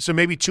 right? So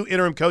maybe two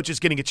interim coaches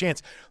getting a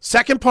chance.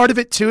 Second part of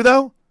it too,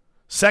 though,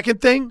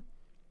 second thing,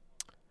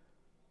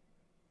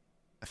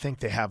 I think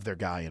they have their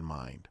guy in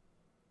mind.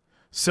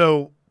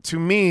 So to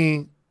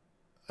me,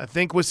 I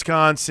think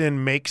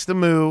Wisconsin makes the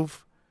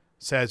move,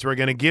 says we're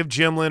going to give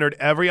Jim Leonhard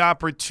every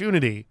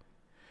opportunity.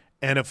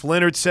 And if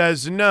Leonhard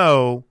says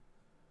no,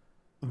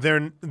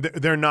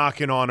 they're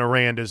knocking on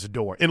Aranda's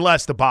door,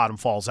 unless the bottom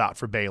falls out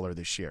for Baylor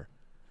this year.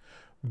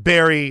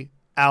 Barry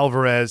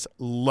Alvarez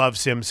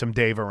loves him some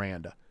Dave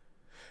Aranda.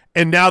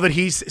 And now that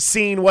he's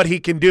seen what he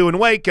can do in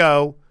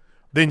Waco,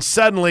 then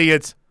suddenly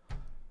it's,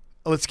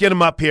 let's get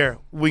him up here.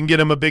 We can get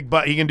him a big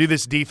budget. He can do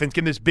this defense,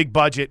 get him this big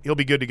budget. He'll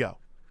be good to go.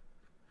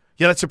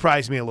 Yeah, that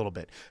surprised me a little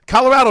bit.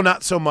 Colorado,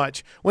 not so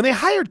much. When they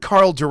hired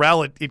Carl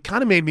Durrell, it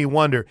kind of made me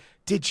wonder,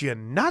 did you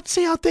not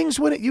see how things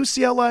went at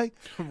UCLA?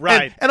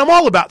 Right. And I'm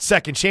all about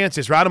second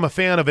chances, right? I'm a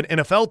fan of an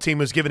NFL team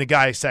who's giving a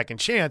guy a second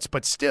chance,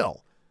 but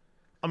still,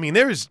 I mean,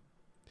 there's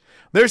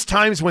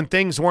times when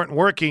things weren't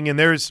working, and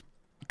there's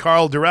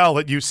Carl Durrell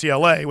at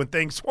UCLA when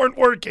things weren't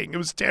working. It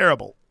was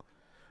terrible.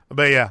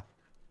 But, yeah,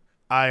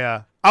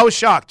 I was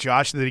shocked,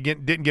 Josh, that he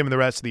didn't give him the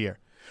rest of the year.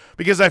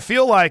 Because I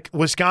feel like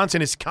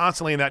Wisconsin is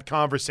constantly in that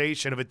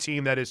conversation of a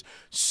team that is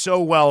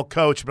so well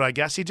coached, but I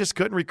guess he just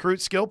couldn't recruit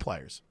skill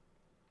players.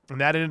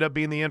 And that ended up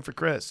being the end for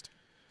Chryst.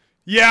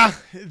 Yeah,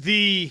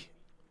 the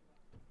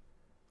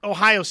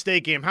Ohio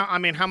State game,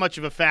 how much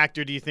of a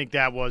factor do you think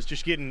that was,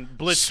 just getting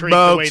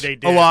blitzkrieg the way they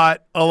did?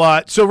 A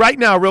lot. So right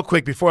now, real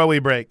quick, before we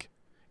break,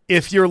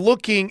 if you're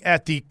looking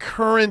at the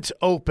current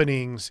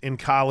openings in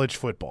college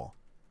football,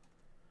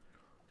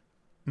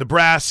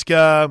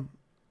 Nebraska,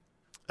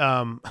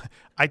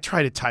 I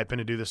tried to type in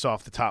to do this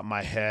off the top of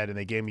my head, and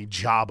they gave me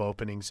job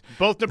openings.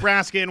 Both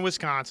Nebraska and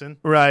Wisconsin.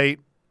 Right.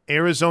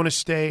 Arizona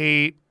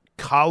State,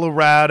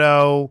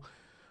 Colorado.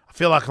 I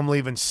feel like I'm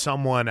leaving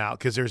someone out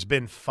because there's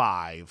been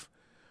 5.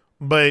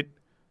 But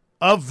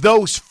of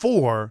those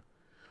 4,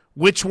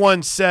 which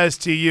one says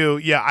to you,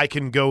 yeah, I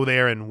can go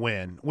there and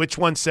win? Which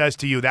one says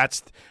to you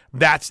that's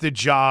the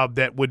job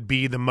that would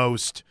be the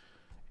most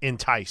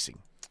enticing?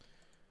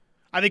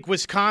 I think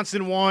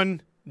Wisconsin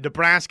 1,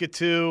 Nebraska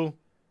 2,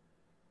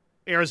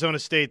 Arizona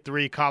State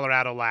 3,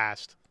 Colorado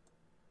last.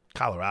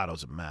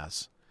 Colorado's a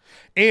mess.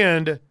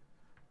 And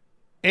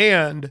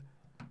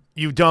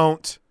you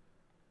don't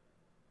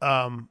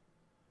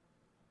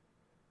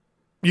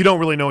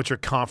really know what your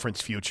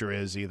conference future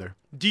is either.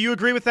 Do you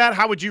agree with that?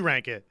 How would you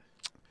rank it?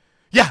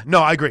 Yeah,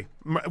 no, I agree.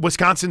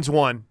 Wisconsin's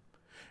 1.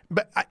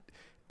 But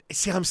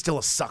I'm still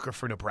a sucker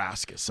for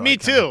Nebraska. So Me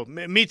too.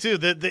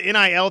 The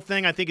NIL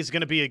thing I think is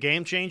going to be a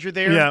game changer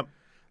there. Yeah.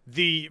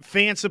 The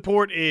fan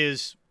support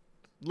is,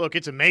 look,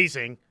 it's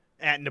amazing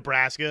at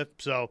Nebraska.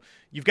 So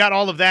you've got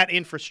all of that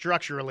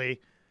infrastructurally.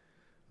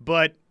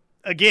 But,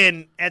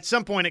 again, at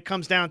some point it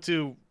comes down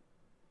to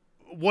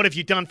what have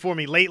you done for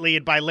me lately?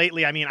 And by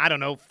lately, I mean, I don't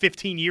know,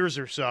 15 years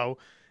or so.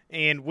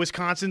 And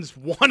Wisconsin's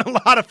won a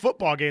lot of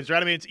football games,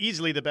 right? I mean, it's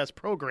easily the best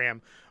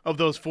program of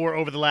those 4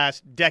 over the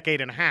last decade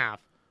and a half.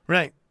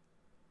 Right.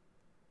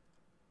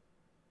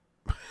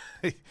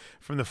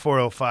 From the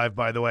 405,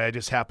 by the way, I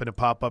just happened to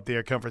pop up the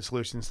Air Comfort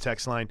Solutions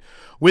text line.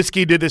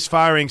 Whiskey did this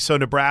firing, so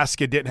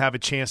Nebraska didn't have a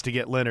chance to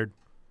get Leonard.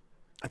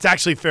 That's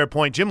actually a fair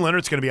point. Jim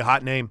Leonard's going to be a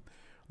hot name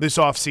this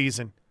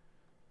offseason.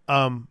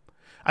 I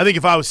think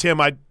if I was him,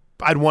 I'd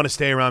want to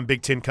stay around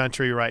Big Ten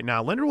country right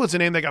now. Leonard was a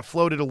name that got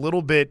floated a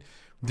little bit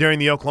during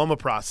the Oklahoma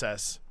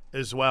process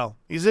as well.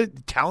 He's a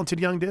talented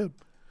young dude.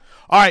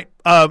 All right,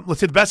 let's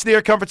hit the best of the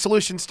Air Comfort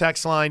Solutions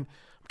text line.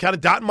 I'm kind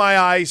of dotting my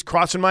I's,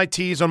 crossing my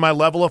T's on my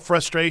level of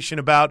frustration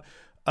about,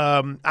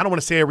 I don't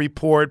want to say a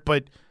report,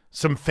 but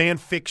some fan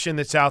fiction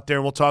that's out there,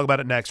 and we'll talk about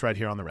it next right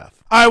here on The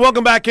Ref. All right,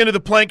 welcome back into the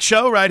Plank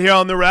Show right here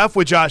on The Ref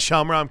with Josh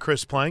Helmer. I'm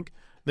Chris Plank.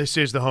 This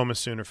is the home of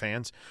Sooner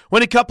fans.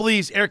 Win a couple of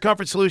these Air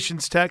Comfort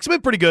Solutions texts.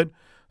 Been pretty good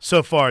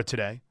so far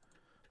today.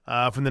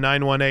 From the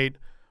 918,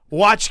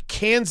 watch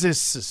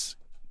Kansas's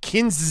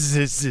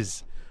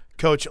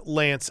coach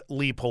Lance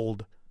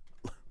Leipold.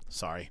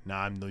 Sorry,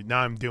 I'm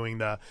doing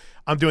the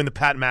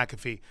Pat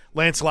McAfee.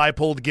 Lance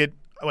Leipold get.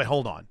 Wait,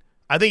 hold on.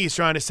 I think he's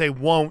trying to say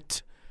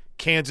won't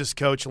Kansas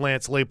coach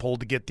Lance Leipold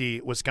to get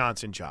the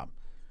Wisconsin job.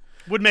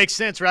 Would make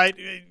sense, right?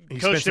 He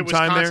Coached at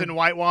Wisconsin,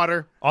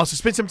 Whitewater. Also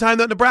spent some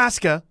time at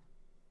Nebraska.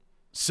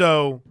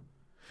 So,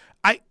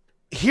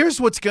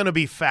 here's what's going to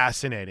be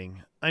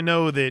fascinating. I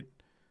know that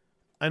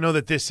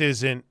this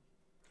isn't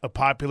a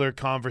popular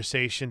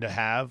conversation to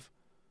have,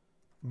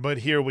 but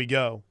here we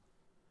go.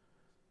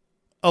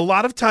 A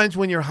lot of times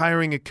when you're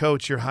hiring a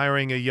coach, you're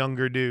hiring a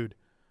younger dude.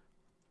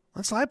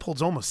 Lance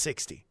Leipold's almost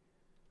 60,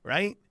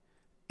 right?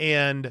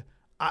 And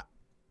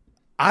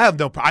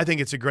I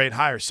think it's a great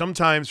hire.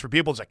 Sometimes for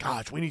people, it's like,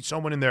 gosh, we need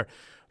someone in their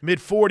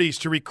mid-40s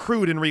to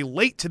recruit and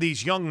relate to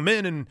these young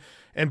men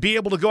and be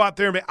able to go out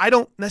there. I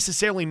don't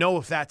necessarily know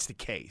if that's the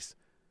case.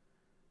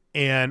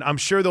 And I'm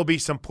sure there'll be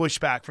some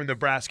pushback from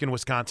Nebraska and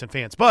Wisconsin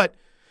fans. But,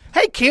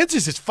 hey,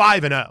 Kansas is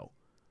 5-0,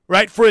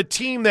 right? For a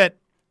team that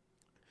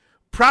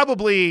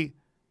probably,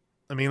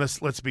 I mean,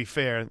 let's be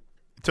fair. It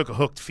took a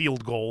hooked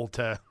field goal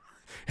and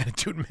a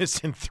dude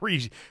missing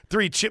three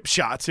chip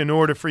shots in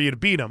order for you to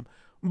beat them.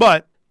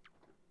 But,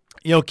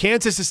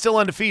 Kansas is still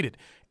undefeated,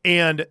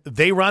 and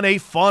they run a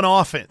fun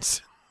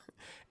offense.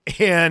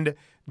 And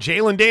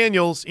Jalen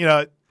Daniels,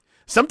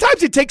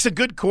 sometimes it takes a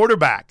good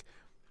quarterback,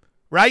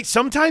 right?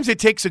 Sometimes it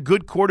takes a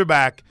good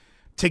quarterback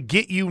to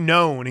get you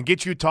known and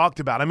get you talked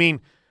about. I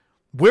mean,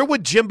 where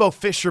would Jimbo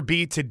Fisher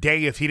be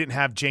today if he didn't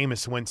have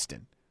Jameis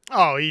Winston?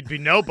 Oh, he'd be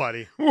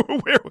nobody.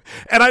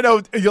 And I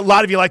know a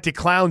lot of you like to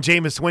clown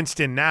Jameis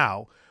Winston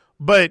now,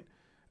 but,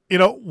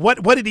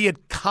 what did he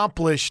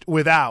accomplish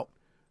without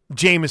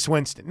Jameis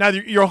Winston? Now,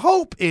 your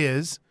hope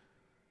is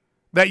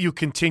that you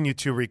continue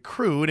to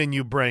recruit and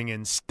you bring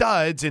in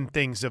studs and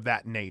things of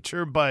that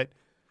nature, but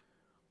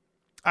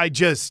I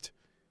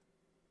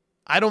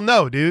don't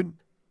know, dude.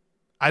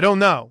 I don't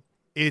know.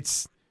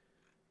 It's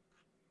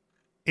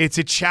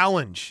a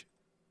challenge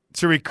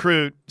to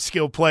recruit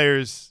skilled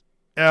players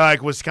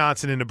like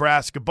Wisconsin and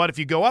Nebraska. But if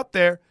you go up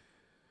there,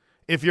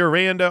 if you're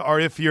Randa or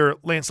if you're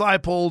Lance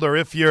Leipold or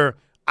if you're,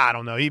 I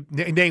don't know,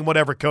 name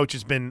whatever coach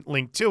has been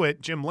linked to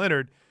it, Jim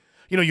Leonard,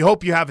 you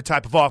hope you have a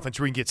type of offense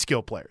where you can get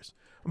skilled players.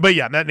 But,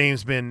 yeah, that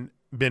name's been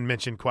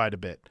mentioned quite a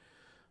bit.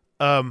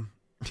 All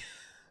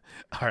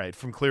right,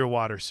 from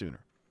Clearwater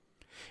Sooner.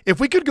 If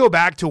we could go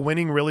back to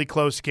winning really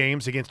close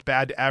games against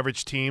bad to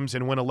average teams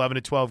and win 11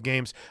 to 12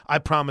 games, I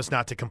promise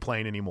not to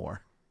complain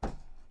anymore.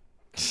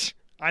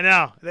 I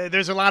know.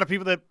 There's a lot of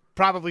people that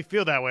probably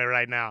feel that way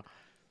right now.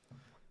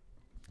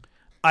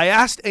 I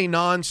asked a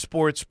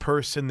non-sports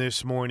person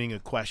this morning a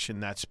question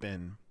that's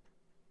been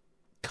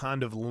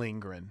kind of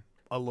lingering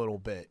a little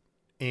bit.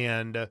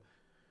 And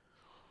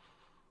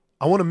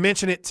I want to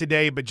mention it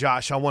today, but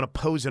Josh, I want to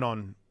pose it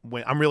on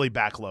when I'm really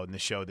backloading the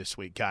show this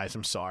week, guys.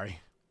 I'm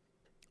sorry.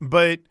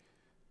 But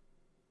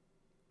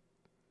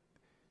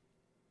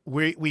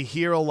we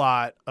hear a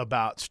lot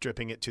about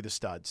stripping it to the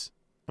studs.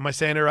 Am I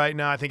saying it right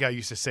now? I think I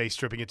used to say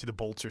stripping it to the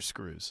bolts or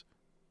screws.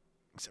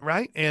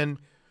 Right? And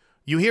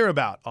you hear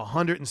about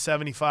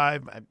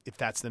 175, if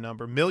that's the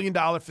number, $1 million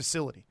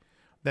facility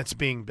that's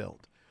being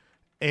built.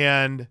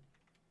 And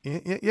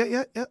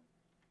yeah.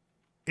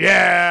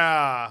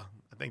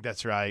 I think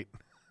that's right.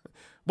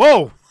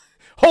 Whoa.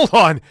 Hold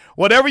on.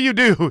 Whatever you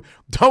do,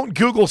 don't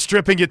Google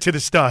stripping it to the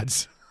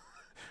studs.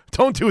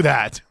 Don't do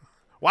that.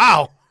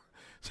 Wow.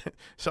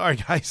 Sorry,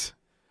 guys.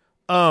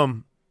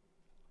 Brent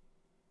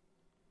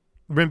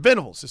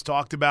Venables has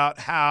talked about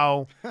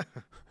how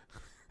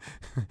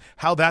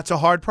that's a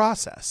hard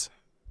process,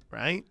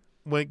 right?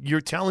 When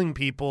you're telling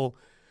people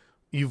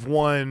you've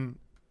won,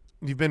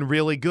 you've been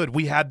really good.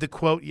 We had the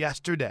quote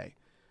yesterday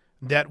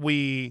that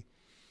we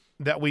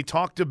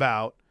talked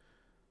about.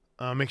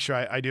 Make sure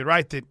I did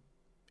right, that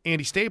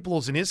Andy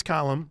Staples in his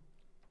column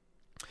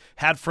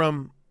had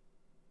from,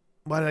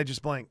 why did I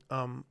just blank?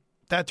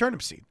 That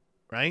turnip seed,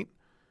 right?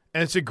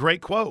 And it's a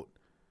great quote.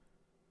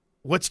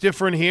 What's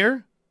different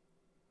here?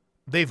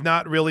 They've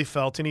not really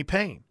felt any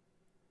pain.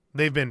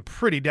 They've been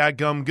pretty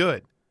dadgum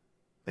good.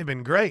 They've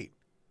been great.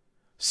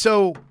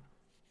 So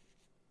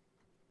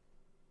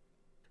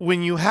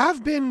when you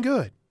have been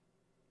good,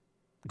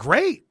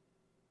 great,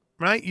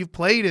 right? You've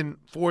played in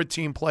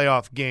 14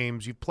 playoff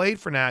games. You've played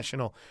for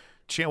 14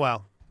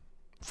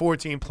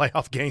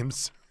 playoff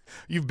games.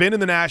 You've been in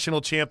the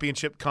national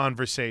championship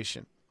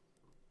conversation.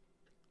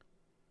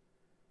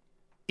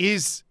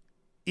 Is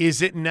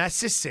it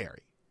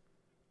necessary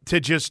to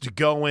just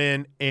go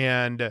in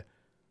and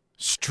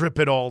strip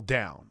it all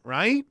down,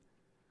 right?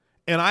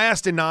 And I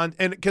asked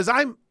because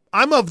I'm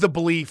of the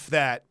belief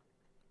that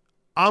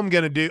I'm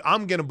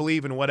gonna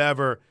believe in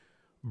whatever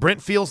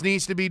Brent feels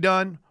needs to be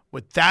done,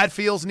 what Thad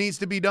feels needs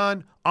to be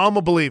done. I'm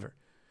a believer.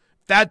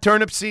 Thad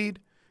Turnip Seed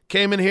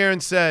came in here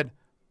and said,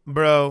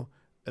 bro,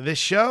 this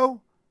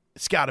show,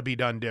 it's got to be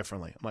done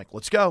differently. I'm like,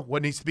 let's go.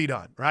 What needs to be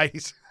done,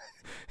 right?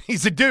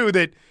 He's a dude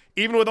that,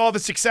 even with all the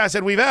success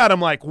that we've had, I'm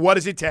like, what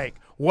does it take?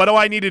 What do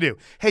I need to do?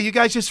 Hey, you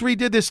guys just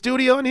redid the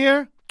studio in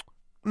here?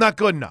 Not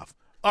good enough.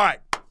 All right,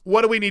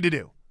 what do we need to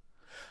do?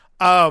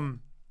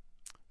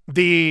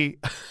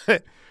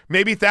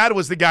 Maybe Thad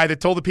was the guy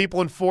that told the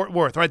people in Fort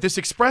Worth, right, this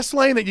express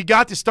lane that you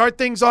got to start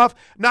things off,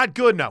 not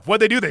good enough.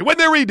 What'd they do? They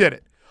redid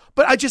it.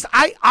 But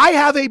I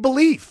have a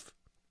belief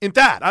in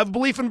Thad. I have a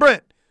belief in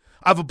Brent.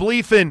 I have a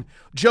belief in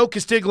Joe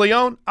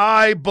Castiglione.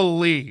 I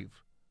believe,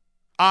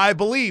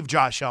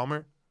 Josh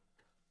Helmer.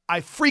 I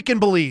freaking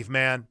believe,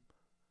 man.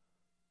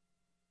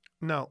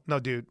 No,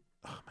 dude.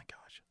 Oh, my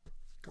gosh.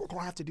 Do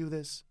I have to do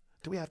this?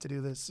 Do we have to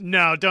do this?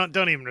 No, don't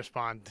even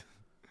respond.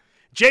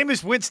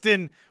 Jameis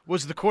Winston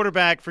was the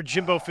quarterback for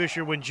Jimbo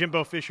Fisher when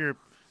Jimbo Fisher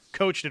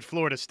coached at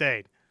Florida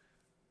State.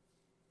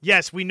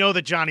 Yes, we know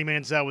that Johnny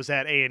Manziel was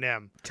at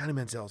A&M. Johnny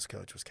Manziel's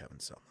coach was Kevin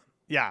Sumlin.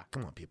 Yeah.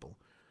 Come on, people.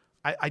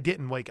 I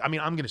didn't wake. I mean,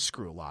 I'm going to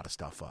screw a lot of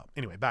stuff up.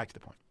 Anyway, back to the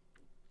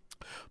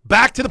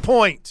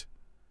point.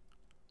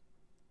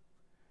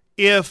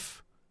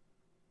 If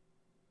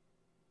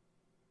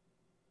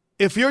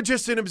you're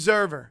just an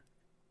observer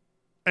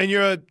and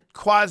you're a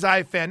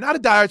quasi fan, not a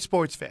diehard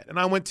sports fan, and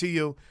I went to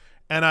you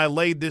and I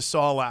laid this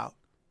all out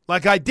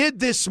like I did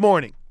this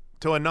morning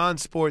to a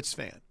non-sports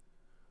fan,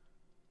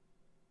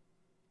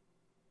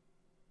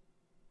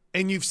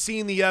 and you've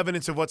seen the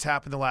evidence of what's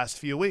happened the last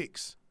few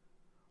weeks,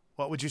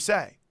 what would you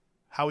say?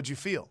 How would you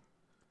feel?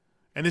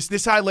 And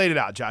this I laid it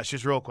out, Josh,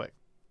 just real quick.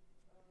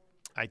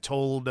 I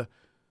told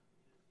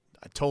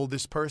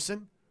this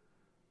person,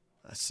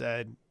 I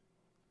said,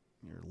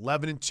 you're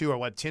 11-2 or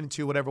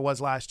 10-2, whatever it was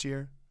last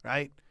year,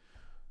 right?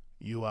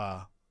 You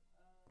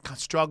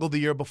struggled the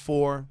year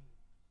before,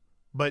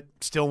 but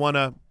still won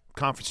a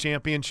conference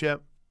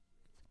championship.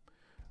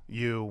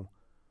 You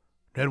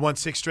had won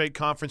 6 straight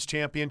conference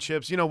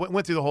championships. You know,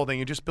 went through the whole thing.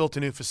 You just built a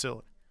new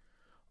facility.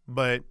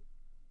 But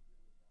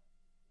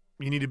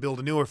you need to build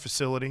a newer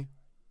facility.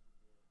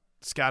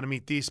 It's got to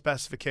meet these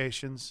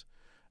specifications.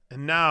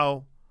 And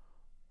now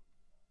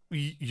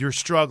you're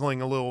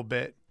struggling a little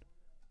bit.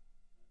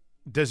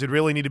 Does it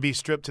really need to be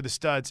stripped to the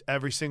studs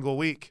every single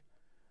week?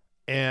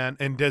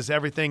 And does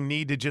everything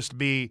need to just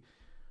be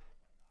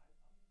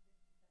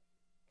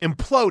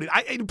imploded?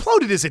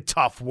 Imploded is a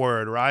tough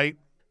word, right?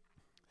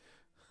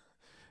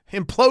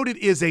 Imploded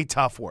is a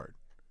tough word.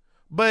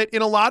 But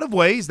in a lot of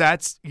ways,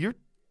 you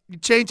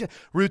change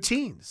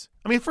routines.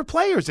 I mean, for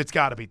players, it's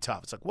got to be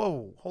tough. It's like,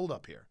 whoa, hold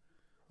up here.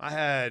 I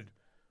had,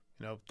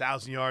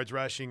 1,000 yards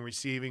rushing,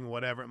 receiving,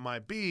 whatever it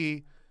might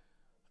be.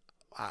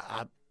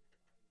 I'm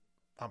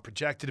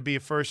projected to be a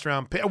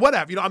first-round pick,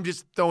 whatever. I'm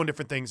just throwing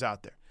different things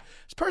out there.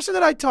 This person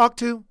that I talked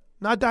to,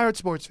 not a diehard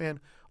sports fan,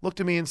 looked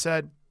at me and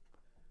said,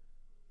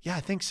 yeah,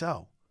 I think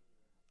so.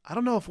 I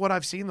don't know if what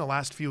I've seen the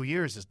last few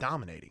years is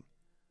dominating.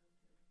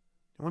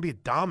 You want to be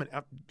a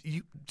dominant.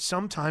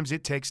 Sometimes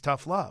it takes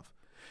tough love.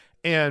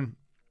 And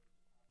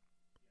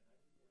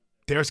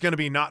there's going to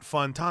be not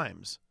fun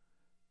times,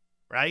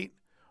 right?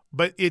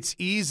 But it's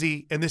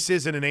easy, and this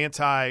isn't an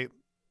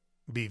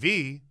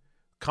anti-BV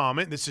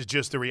comment. This is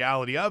just the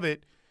reality of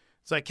it.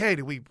 It's like, hey,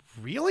 do we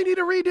really need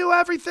to redo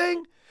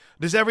everything?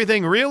 Does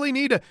everything really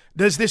need to –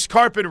 does this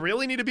carpet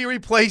really need to be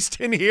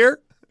replaced in here?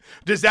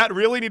 Does that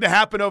really need to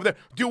happen over there?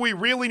 Do we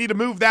really need to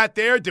move that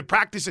there to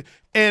practice it?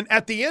 And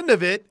at the end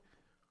of it,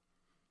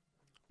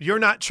 you're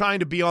not trying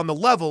to be on the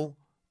level,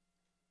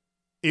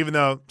 even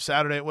though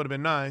Saturday it would have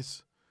been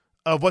nice,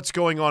 of what's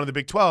going on in the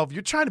Big 12.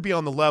 You're trying to be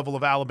on the level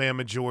of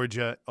Alabama,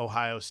 Georgia,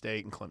 Ohio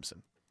State, and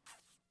Clemson.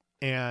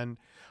 And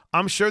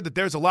I'm sure that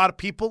there's a lot of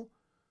people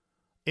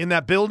in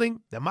that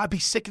building that might be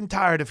sick and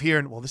tired of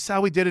hearing, well, this is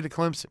how we did it at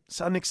Clemson. This is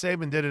how Nick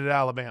Saban did it at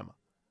Alabama.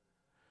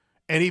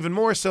 And even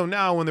more so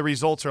now when the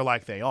results are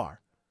like they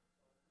are.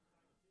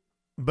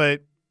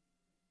 But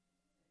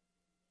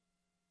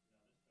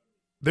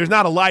there's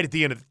not a light at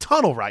the end of the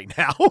tunnel right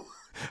now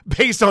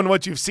based on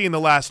what you've seen the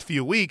last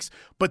few weeks,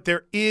 but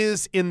there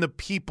is in the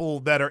people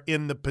that are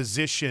in the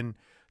position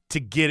to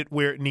get it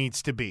where it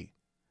needs to be.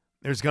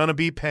 There's going to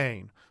be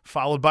pain,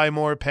 followed by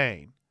more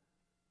pain.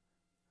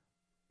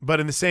 But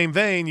in the same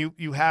vein,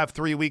 you have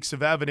 3 weeks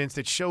of evidence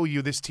that show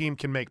you this team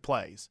can make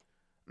plays.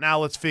 Now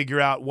let's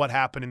figure out what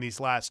happened in these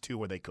last two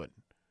where they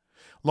couldn't.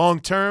 Long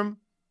term,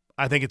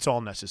 I think it's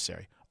all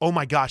necessary. Oh,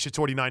 my gosh, it's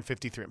already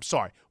 9:53. I'm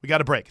sorry. We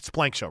got a break. It's a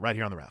Plank Show right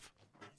here on The Ref.